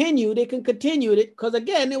continue, they can continue it, because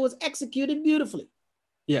again, it was executed beautifully.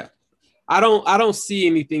 Yeah. I don't see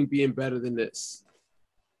anything being better than this.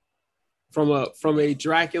 From a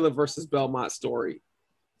Dracula versus Belmont story.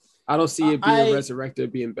 I don't see it being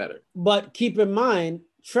resurrected being better. But keep in mind,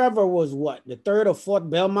 Trevor was what, the third or fourth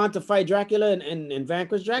Belmont to fight Dracula and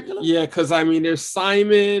vanquish Dracula? Yeah, because I mean, there's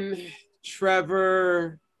Simon,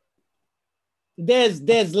 Trevor. There's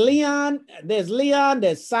Leon,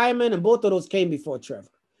 there's Simon, and both of those came before Trevor.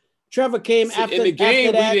 Trevor came after. In the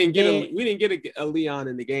game, after that, we didn't get a Leon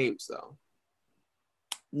in the games, though.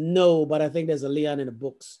 No, but I think there's a Leon in the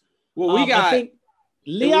books. Well, I think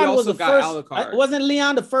Leon was the first. Wasn't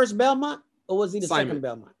Leon the first Belmont, or was he the second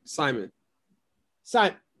Belmont? Simon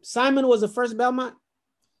was the first Belmont.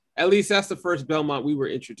 At least that's the first Belmont we were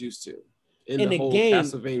introduced to in the whole game.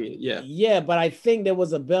 Castlevania. Yeah, but I think there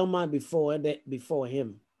was a Belmont before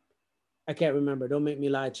him. I can't remember. Don't make me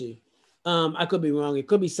lie to you. I could be wrong. It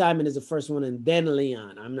could be Simon is the first one, and then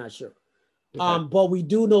Leon. I'm not sure. Okay. But we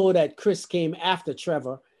do know that Chris came after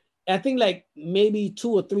Trevor. I think like maybe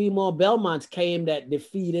 2 or 3 more Belmonts came that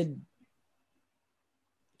defeated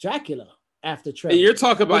Dracula after Trevor. And you're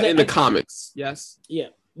talking about in the comics, yes? Yeah,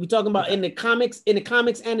 we're talking about in the comics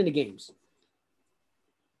and in the games.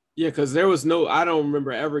 Yeah, because there was I don't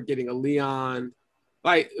remember ever getting a Leon,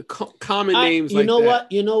 like common names. You know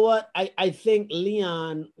what? I think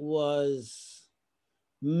Leon was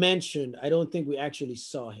mentioned. I don't think we actually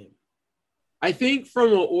saw him. I think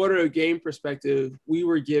from an order of game perspective, we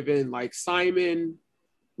were given like Simon,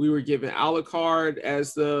 we were given Alucard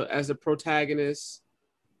as the protagonist,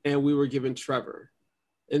 and we were given Trevor.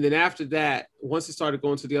 And then after that, once it started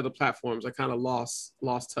going to the other platforms, I kind of lost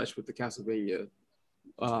touch with the Castlevania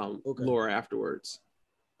lore afterwards.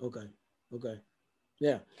 Okay.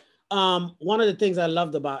 Yeah. One of the things I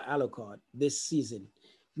loved about Alucard this season,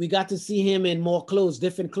 we got to see him in more clothes,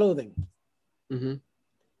 different clothing. Mm-hmm.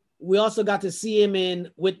 We also got to see him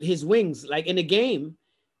with his wings, like in the game.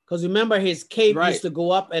 Because remember, his cape used to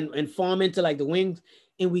go up and form into like the wings.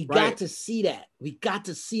 And we got to see that.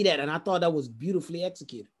 And I thought that was beautifully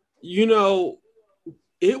executed.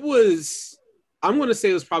 It was, I'm going to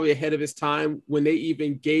say it was probably ahead of its time when they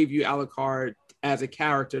even gave you Alucard as a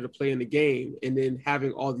character to play in the game. And then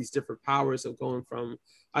having all these different powers of going from,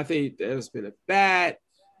 I think there's been a bat.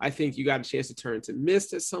 I think you got a chance to turn into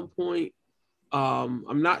mist at some point.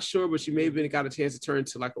 I'm not sure, but you may have got a chance to turn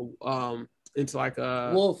into like a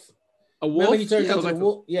wolf. A wolf. He turned into a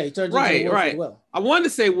wolf. Yeah, he turned into a wolf as well. I wanted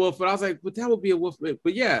to say wolf, but I was like, but that would be a wolf.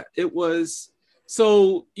 But yeah, it was.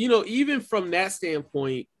 So even from that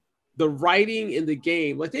standpoint, the writing in the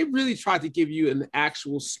game, like they really tried to give you an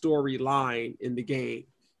actual storyline in the game,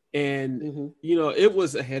 and it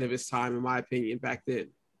was ahead of its time, in my opinion, back then.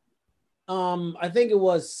 I think it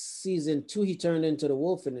was season 2. He turned into the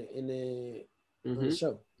wolf in the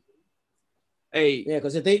show. Hey, yeah,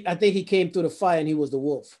 because I think he came through the fire and he was the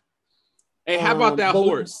wolf. Hey, how about that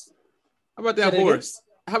horse? How about that horse?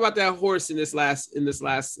 How about that horse in this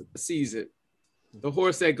last season? The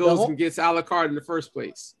horse that goes and gets Alucard in the first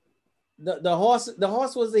place. The horse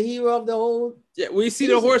was the hero of the whole. Yeah, we see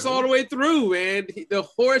the horse all the way through, man. The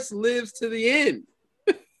horse lives to the end.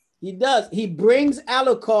 He does. He brings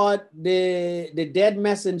Alucard, the dead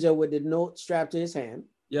messenger, with the note strapped to his hand.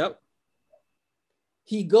 Yep.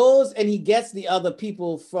 He goes and he gets the other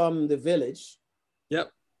people from the village.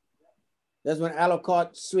 Yep. That's when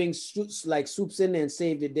Alucard swoops in there and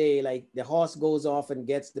save the day. Like the horse goes off and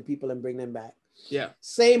gets the people and bring them back. Yeah.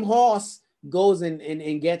 Same horse goes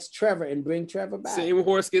and gets Trevor and bring Trevor back. Same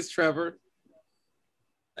horse gets Trevor.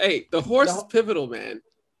 Hey, the horse is pivotal, man.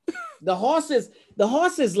 The horse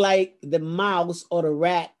is like the mouse or the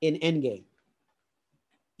rat in Endgame.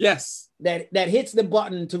 Yes. That hits the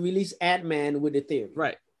button to release Ant-Man with the theory.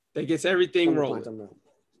 Right. That gets everything rolling.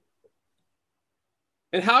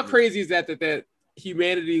 And how crazy is that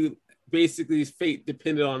humanity basically's fate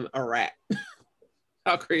depended on a rat?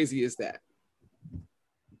 How crazy is that?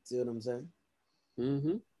 See what I'm saying?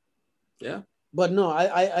 Mm-hmm. Yeah. But no,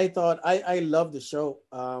 I thought I love the show.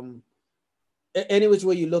 Any which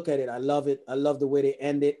way you look at it, I love it. I love the way they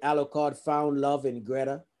ended. Alucard found love in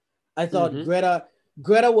Greta. I thought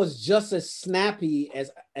Greta was just as snappy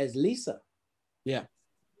as Lisa. Yeah.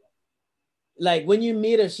 Like when you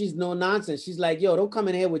meet her, she's no nonsense. She's like, "Yo, don't come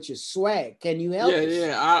in here with your swag. Can you help us?"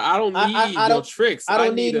 Yeah. I don't need no tricks. I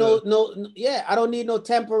don't need I don't need no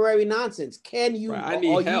temporary nonsense. Can you? Right, I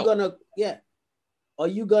need help. Are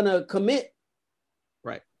you gonna commit?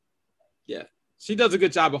 Right. Yeah. She does a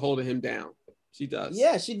good job of holding him down. She does.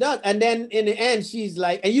 Yeah, she does. And then in the end, she's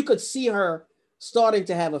like, and you could see her starting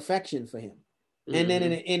to have affection for him. And then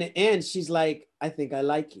in the end, she's like, "I think I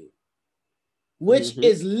like you," which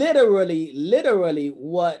is literally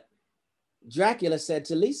what Dracula said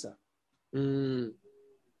to Lisa.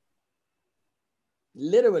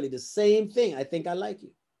 Literally the same thing. "I think I like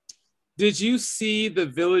you." Did you see the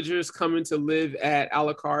villagers coming to live at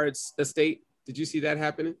Alucard's estate? Did you see that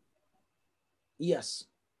happening? Yes.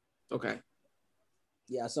 Okay.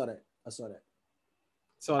 Yeah, I saw that.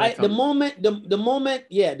 The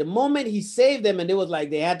moment he saved them and they was like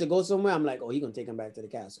they had to go somewhere, I'm like, oh, he gonna take them back to the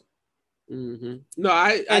castle. No,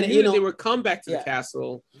 I knew that they would come back to the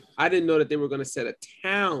castle. I didn't know that they were going to set a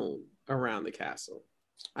town around the castle.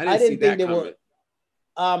 I didn't see that coming.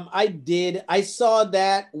 I did. I saw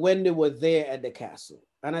that when they were there at the castle,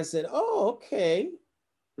 and I said, "Oh, okay."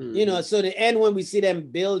 So the end when we see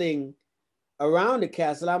them building around the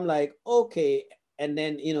castle, I'm like, okay. And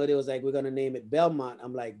then they was like, "We're gonna name it Belmont."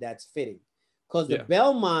 I'm like, that's fitting, because the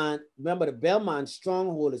Belmont. Remember, the Belmont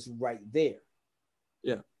stronghold is right there.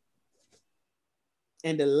 Yeah.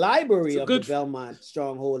 And the library of the Belmont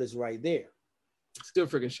stronghold is right there. It's a good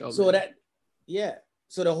freaking show. So man.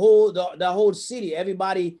 So the whole city,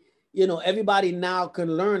 everybody now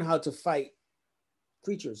can learn how to fight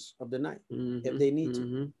creatures of the night if they need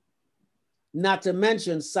to. Not to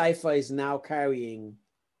mention, Cypher is now carrying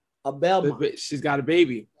a Belmont. She's got a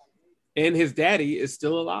baby, and his daddy is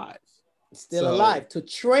still alive. Alive to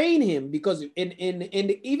train him, because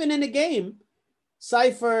even in the game,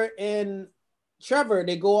 Cypher and Trevor,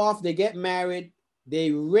 they go off, they get married,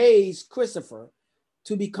 they raise Christopher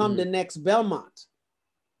to become the next Belmont.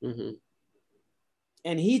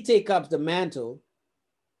 And he take up the mantle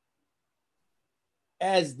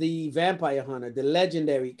as the vampire hunter, the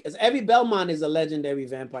legendary, because every Belmont is a legendary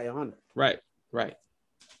vampire hunter. Right.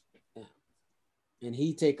 Yeah. And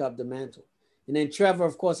he take up the mantle. And then Trevor,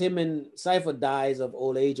 of course, him and Cypher dies of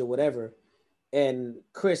old age or whatever. And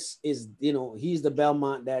Chris is, he's the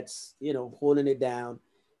Belmont that's, holding it down.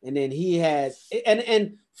 And then he has,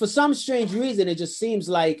 and for some strange reason, it just seems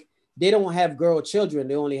like they don't have girl children.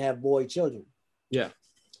 They only have boy children. Yeah.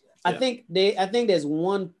 I think there's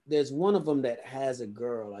one of them that has a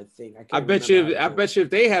girl. I bet you if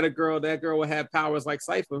they had a girl, that girl would have powers like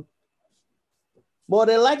Cypher. More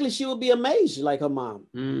than likely, she would be a mage like her mom.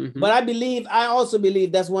 But I also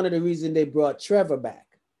believe that's one of the reasons they brought Trevor back.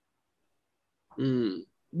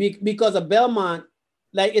 Because of Belmont,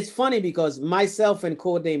 like, it's funny because myself and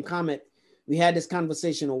Codename Comet, we had this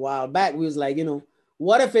conversation a while back. We was like,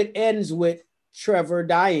 what if it ends with Trevor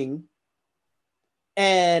dying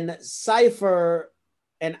and Cypher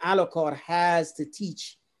and Alucard has to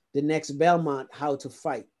teach the next Belmont how to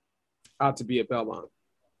fight, how to be a Belmont.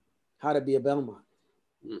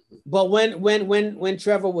 But when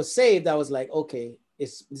Trevor was saved, I was like, okay,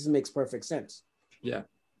 this makes perfect sense. Yeah.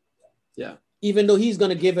 Even though he's going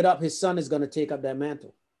to give it up, his son is going to take up that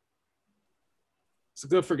mantle. It's a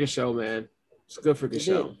good freaking show, man. It's a good freaking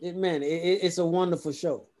show. It's a wonderful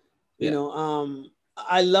show.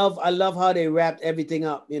 I love how they wrapped everything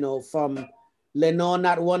up, from Lenore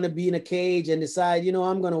not wanting to be in a cage and decide,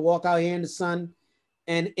 I'm going to walk out here in the sun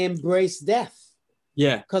and embrace death.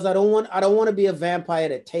 Yeah. Because I don't want to be a vampire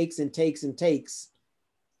that takes and takes and takes.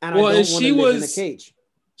 And I don't want to live in a cage.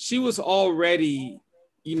 She was already,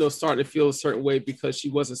 starting to feel a certain way because she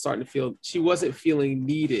wasn't feeling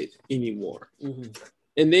needed anymore.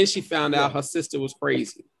 And then she found out her sister was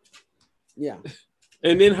crazy. Yeah.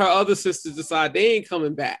 And then her other sisters decide they ain't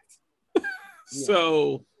coming back. Yeah.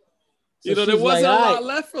 So So there she's wasn't like, a all lot right.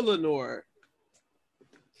 left for Lenore.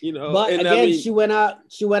 But And again, she went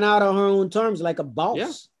out on her own terms like a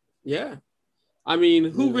boss. yeah. I mean,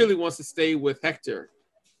 who Yeah. really wants to stay with Hector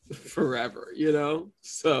forever,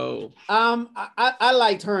 So I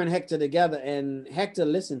liked her and Hector together, and Hector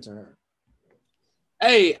listened to her.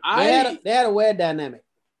 Hey, they had a weird dynamic.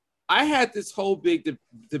 I had this whole big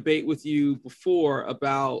debate with you before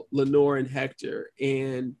about Lenore and Hector,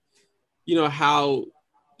 and how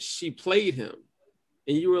she played him,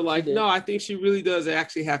 and you were like, no, I think she really does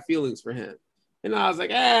actually have feelings for him, and I was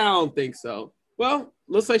like, I don't think so. Well,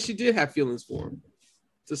 looks like she did have feelings for him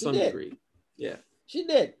to some degree. Yeah, she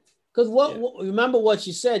did. Because remember what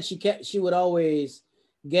she said? She would always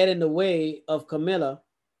get in the way of Camilla.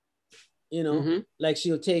 Like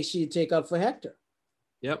she'd take up for Hector.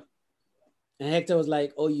 Yep. And Hector was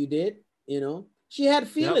like, "Oh, you did?" She had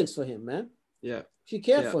feelings for him, man. Yeah. She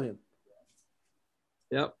cared for him.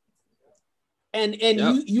 Yep. And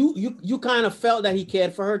you kind of felt that he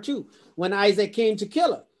cared for her too. When Isaac came to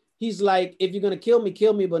kill her, he's like, "If you're gonna kill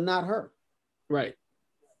me, but not her." Right.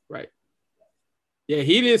 Yeah,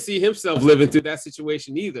 he didn't see himself living through that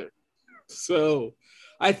situation either. So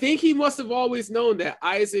I think he must have always known that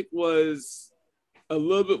Isaac was a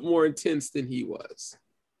little bit more intense than he was.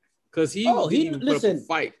 Because he didn't even put up a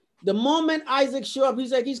fight. The moment Isaac showed up,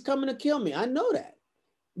 he's like, he's coming to kill me. I know that.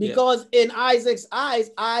 Because in Isaac's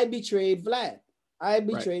eyes, I betrayed Vlad. I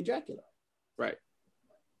betrayed Dracula. Right.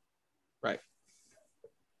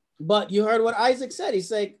 But you heard what Isaac said.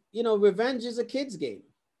 He's like, revenge is a kid's game.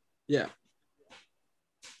 Yeah.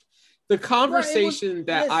 The conversation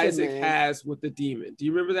Isaac has with the demon. Do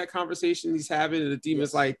you remember that conversation he's having? And the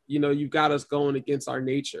demon's like, you've got us going against our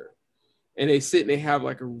nature. And they sit and they have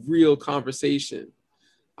like a real conversation.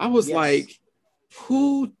 I was like,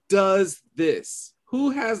 who does this? Who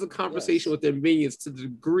has a conversation with their minions to the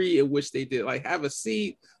degree in which they did? Like, have a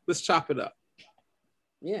seat, let's chop it up.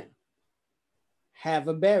 Yeah. Have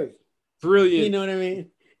a berry. Brilliant. You know what I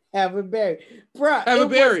mean? Have a berry. Bruh, have a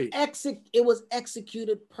berry. It was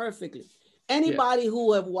executed perfectly. Anybody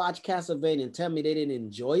who have watched Castlevania and tell me they didn't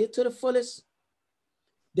enjoy it to the fullest,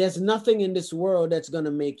 there's nothing in this world that's going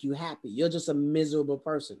to make you happy. You're just a miserable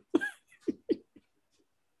person.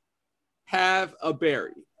 Have a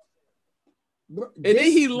berry. And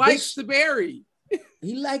then he likes the berry.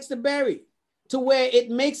 He likes the berry to where it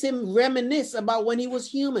makes him reminisce about when he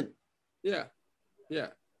was human. Yeah.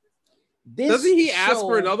 Doesn't he ask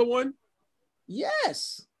for another one?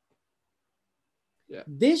 Yes. Yeah.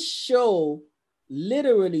 This show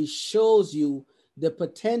literally shows you the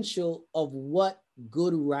potential of what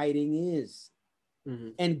good writing is. Mm-hmm.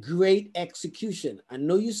 And great execution. I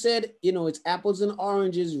know you said, it's apples and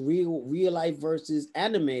oranges, real life versus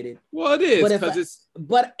animated. Well, it is because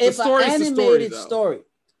if an animated story,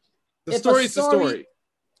 the story is the story.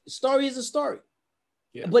 Story is a story.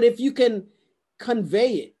 Yeah. But if you can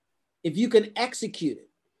convey it, if you can execute it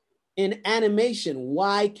in animation,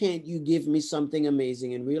 why can't you give me something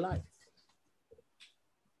amazing in real life?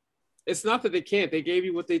 It's not that they can't. They gave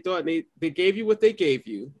you what they thought. They gave you what they gave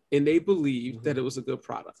you, and they believed that it was a good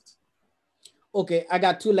product. Okay, I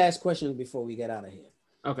got two last questions before we get out of here.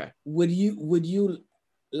 Okay. Would you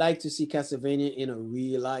like to see Castlevania in a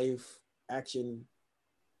real life action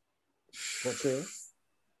portrayal?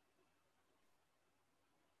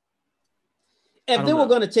 If they were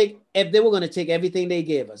going to take everything they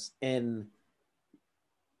gave us and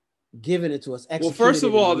giving it to us. Well, first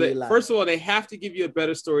of all, they have to give you a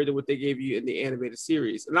better story than what they gave you in the animated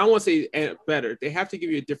series. And I won't say better. They have to give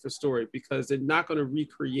you a different story because they're not going to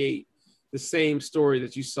recreate the same story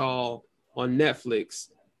that you saw on Netflix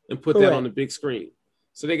and put that on the big screen.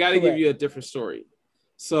 So they got to give you a different story.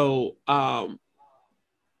 So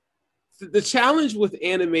the challenge with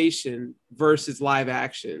animation versus live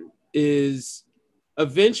action is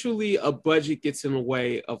eventually a budget gets in the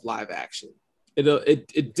way of live action.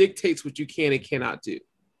 It dictates what you can and cannot do.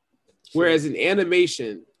 Whereas in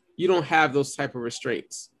animation, you don't have those type of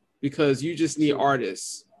restraints because you just need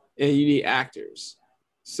artists and you need actors.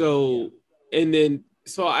 So,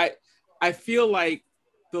 I feel like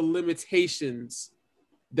the limitations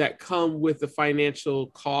that come with the financial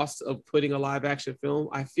cost of putting a live action film,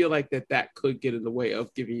 I feel like that could get in the way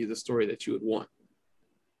of giving you the story that you would want.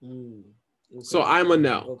 Okay. So I'm a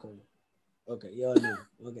no. Okay. You're a no.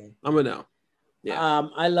 Okay. I'm a no. Yeah.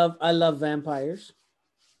 I love vampires.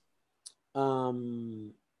 I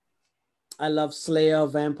love Slayer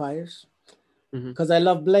of vampires because I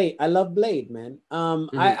love Blade. I love Blade, man.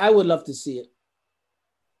 I would love to see it.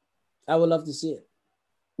 I would love to see it.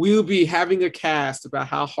 we would be having a cast about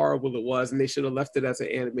how horrible it was, and they should have left it as an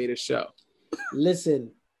animated show.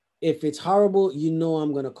 Listen, if it's horrible, you know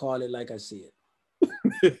I'm gonna call it like I see it.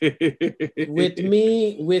 With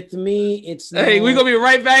me, it's hey, no, we're gonna be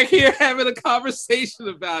right back here having a conversation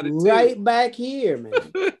about it too. Right back here, man.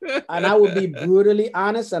 And I would be brutally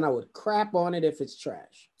honest, and I would crap on it if it's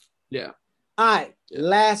trash. Yeah. All right.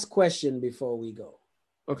 Last question before we go.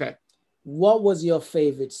 Okay. What was your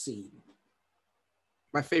favorite scene?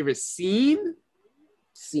 My favorite scene?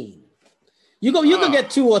 You can get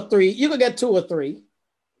 2 or 3. You can get 2 or 3.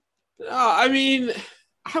 I mean,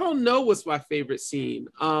 I don't know what's my favorite scene.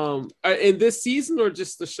 In this season or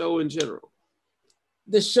just the show in general?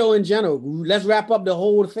 The show in general. Let's wrap up the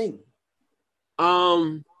whole thing.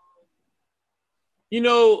 I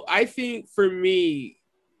think for me,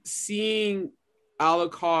 seeing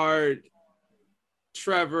Alucard,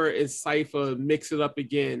 Trevor, and Sypha mix it up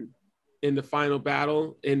again in the final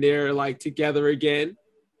battle, and they're like together again,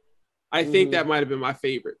 I think that might have been my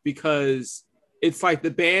favorite, because it's like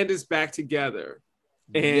the band is back together,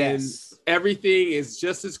 and everything is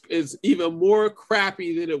just is even more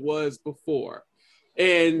crappy than it was before.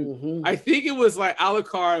 And I think it was like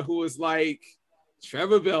Alucard who was like,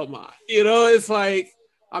 Trevor Belmont, it's like,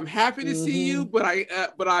 I'm happy to see you, but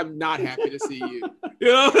I'm not happy to see you.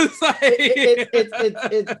 It's like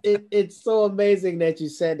it's so amazing that you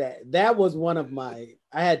said that. That was one of I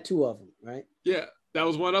had 2 of them, right? Yeah, that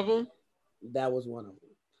was one of them. That was one of them.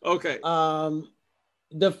 Okay.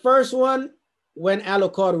 The first one, when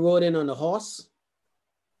Alucard rode in on the horse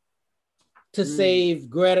to save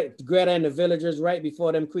Greta and the villagers right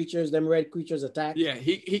before them red creatures attacked. Yeah,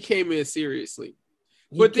 he came in seriously.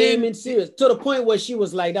 He came in serious to the point where she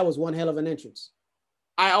was like, that was one hell of an entrance.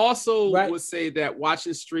 I also would say that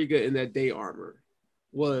watching Striga in that day armor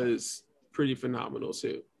was pretty phenomenal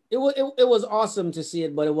too. It was awesome to see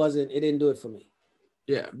it, but it didn't do it for me.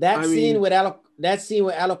 Yeah. That scene with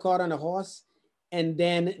Alucard on the horse, and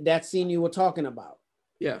then that scene you were talking about.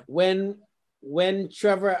 Yeah. When Alucard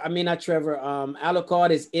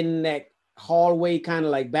is in that hallway kind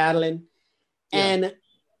of like battling, and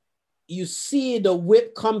you see the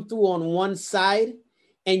whip come through on one side,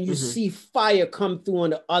 and you see fire come through on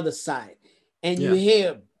the other side, and you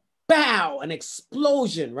hear bow, an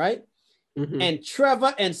explosion, right? And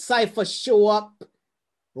Trevor and Sypha show up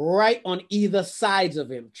right on either sides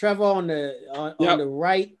of him. Trevor on the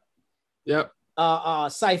right,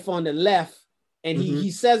 Sypha on the left, and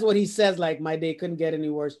he says what he says, like, my day couldn't get any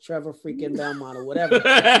worse, Trevor freaking Belmont or whatever.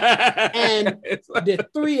 And the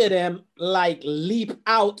 3 of them like leap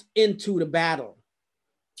out into the battle,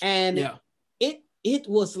 and it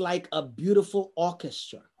was like a beautiful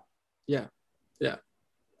orchestra.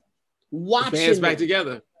 Watching the band's back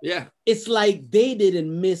together. It's like they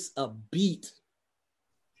didn't miss a beat.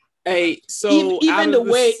 Hey, so even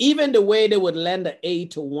the way they would lend an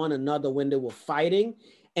aid to one another when they were fighting,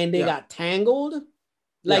 and they got tangled.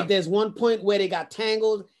 Like there's one point where they got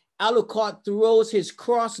tangled. Alucard throws his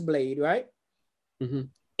crossblade, right?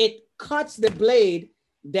 It cuts the blade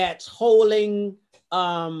that's holding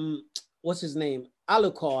what's his name?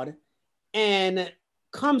 Alucard, and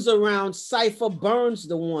comes around. Sypha burns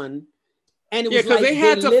the one, and it was because like they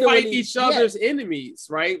had to fight each other's enemies,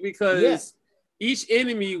 right? Because each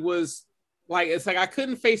enemy was like, it's like I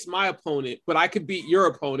couldn't face my opponent, but I could beat your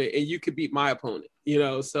opponent, and you could beat my opponent.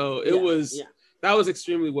 So it was that was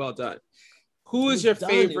extremely well done. Who is your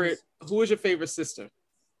favorite? Who is your favorite sister?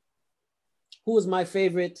 Who is my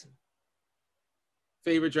favorite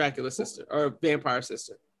Dracula sister or vampire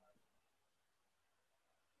sister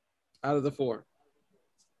out of the 4?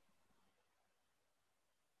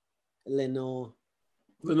 Lenore.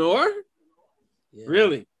 Yeah.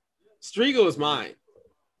 Really? Striga was mine.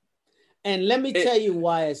 And let me tell you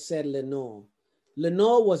why I said Lenore.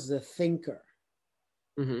 Lenore was the thinker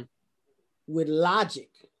with logic.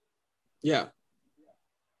 Yeah.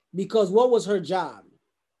 Because what was her job?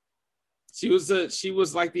 She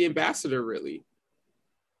was like the ambassador, really.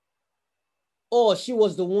 Oh, she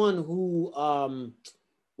was the one who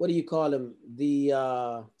what do you call him?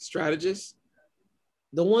 The strategist?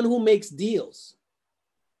 The one who makes deals.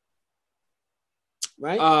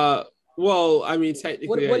 Right? Well, I mean,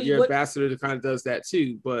 technically your ambassador kind of does that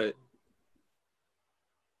too, but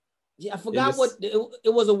I forgot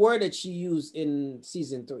it was a word that she used in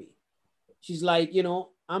season 3. She's like,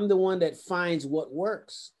 I'm the one that finds what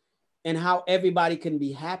works and how everybody can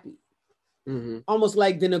be happy. Almost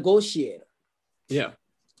like the negotiator. Yeah.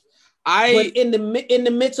 But in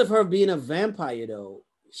the midst of her being a vampire, though,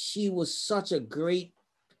 she was a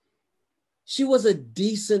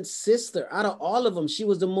decent sister. Out of all of them, she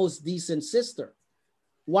was the most decent sister.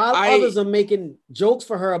 while others are making jokes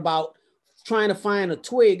for her about trying to find a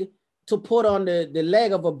twig to put on the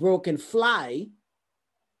leg of a broken fly,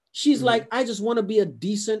 she's like, I just want to be a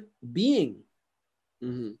decent being.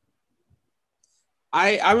 Mm-hmm.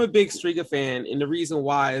 I'm a big Striga fan, and the reason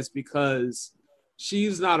why is because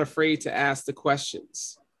she's not afraid to ask the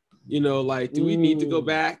questions. You know, like, do we need to go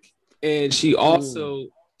back? And she also,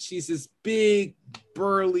 she's this big,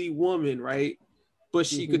 burly woman, right? But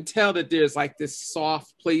she could tell that there's like this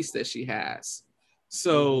soft place that she has.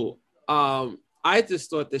 So I just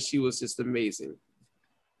thought that she was just amazing.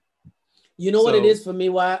 You know what it is for me?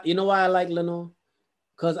 Why I like Lenore?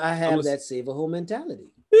 Because I have that save a home mentality.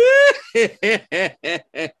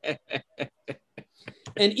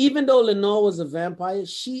 And even though Lenore was a vampire,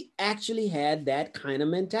 she actually had that kind of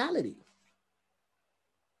mentality.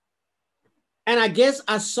 And I guess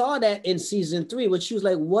I saw that in season 3, where she was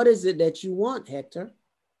like, what is it that you want, Hector?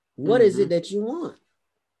 What is it that you want?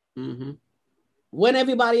 When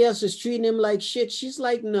everybody else is treating him like shit, she's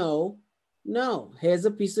like, no, here's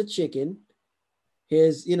a piece of chicken.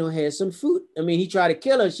 Here's some fruit. I mean, he tried to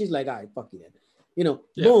kill her. She's like, all right, fuck you then.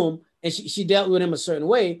 Boom. And she dealt with him a certain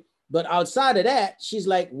way. But outside of that, she's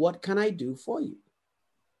like, what can I do for you?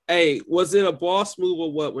 Hey, was it a boss move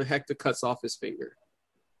or what when Hector cuts off his finger?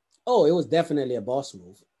 Oh, it was definitely a boss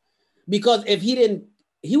move. Because if he didn't,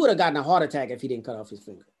 he would have gotten a heart attack if he didn't cut off his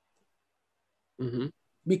finger.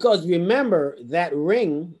 Because remember that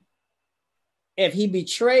ring, if he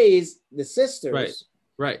betrays the sisters.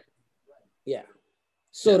 Right. Yeah.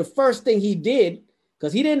 So the first thing he did,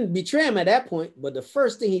 because he didn't betray him at that point, but the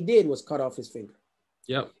first thing he did was cut off his finger.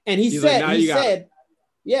 Yep. And he said,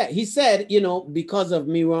 because of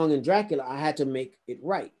me wronging Dracula, I had to make it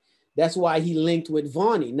right. That's why he linked with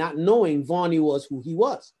Vonnie, not knowing Vonnie was who he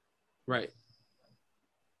was. Right.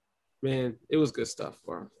 Man, it was good stuff,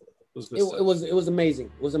 bro. It was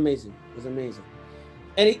amazing. It was amazing.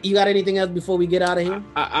 You got anything else before we get out of here?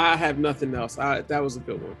 I have nothing else. That was a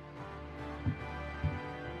good one.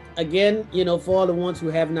 Again, for all the ones who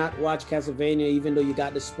have not watched Castlevania, even though you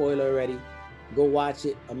got the spoiler already, go watch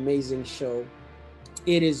it. Amazing show.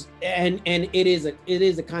 It is, and it is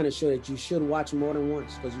the kind of show that you should watch more than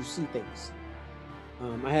once because you see things.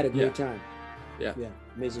 I had a great time. Yeah,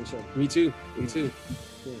 amazing show. Me too. Yeah.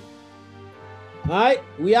 All right,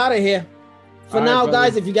 we out of here. For now,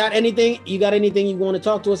 guys, if you got anything you want to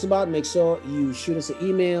talk to us about, make sure you shoot us an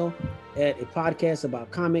email at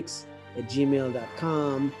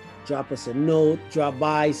apodcastaboutcomics@gmail.com. Drop us a note, drop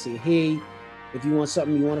by, say hey. If you want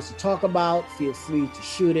something you want us to talk about, feel free to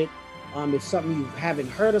shoot it. If something you haven't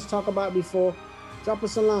heard us talk about before, drop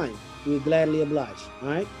us a line. We'll gladly oblige. All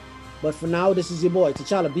right. But for now, this is your boy,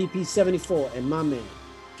 T'Challa BP74, and my man,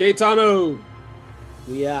 Keitano.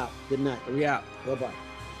 We out. Good night. We out. Bye-bye.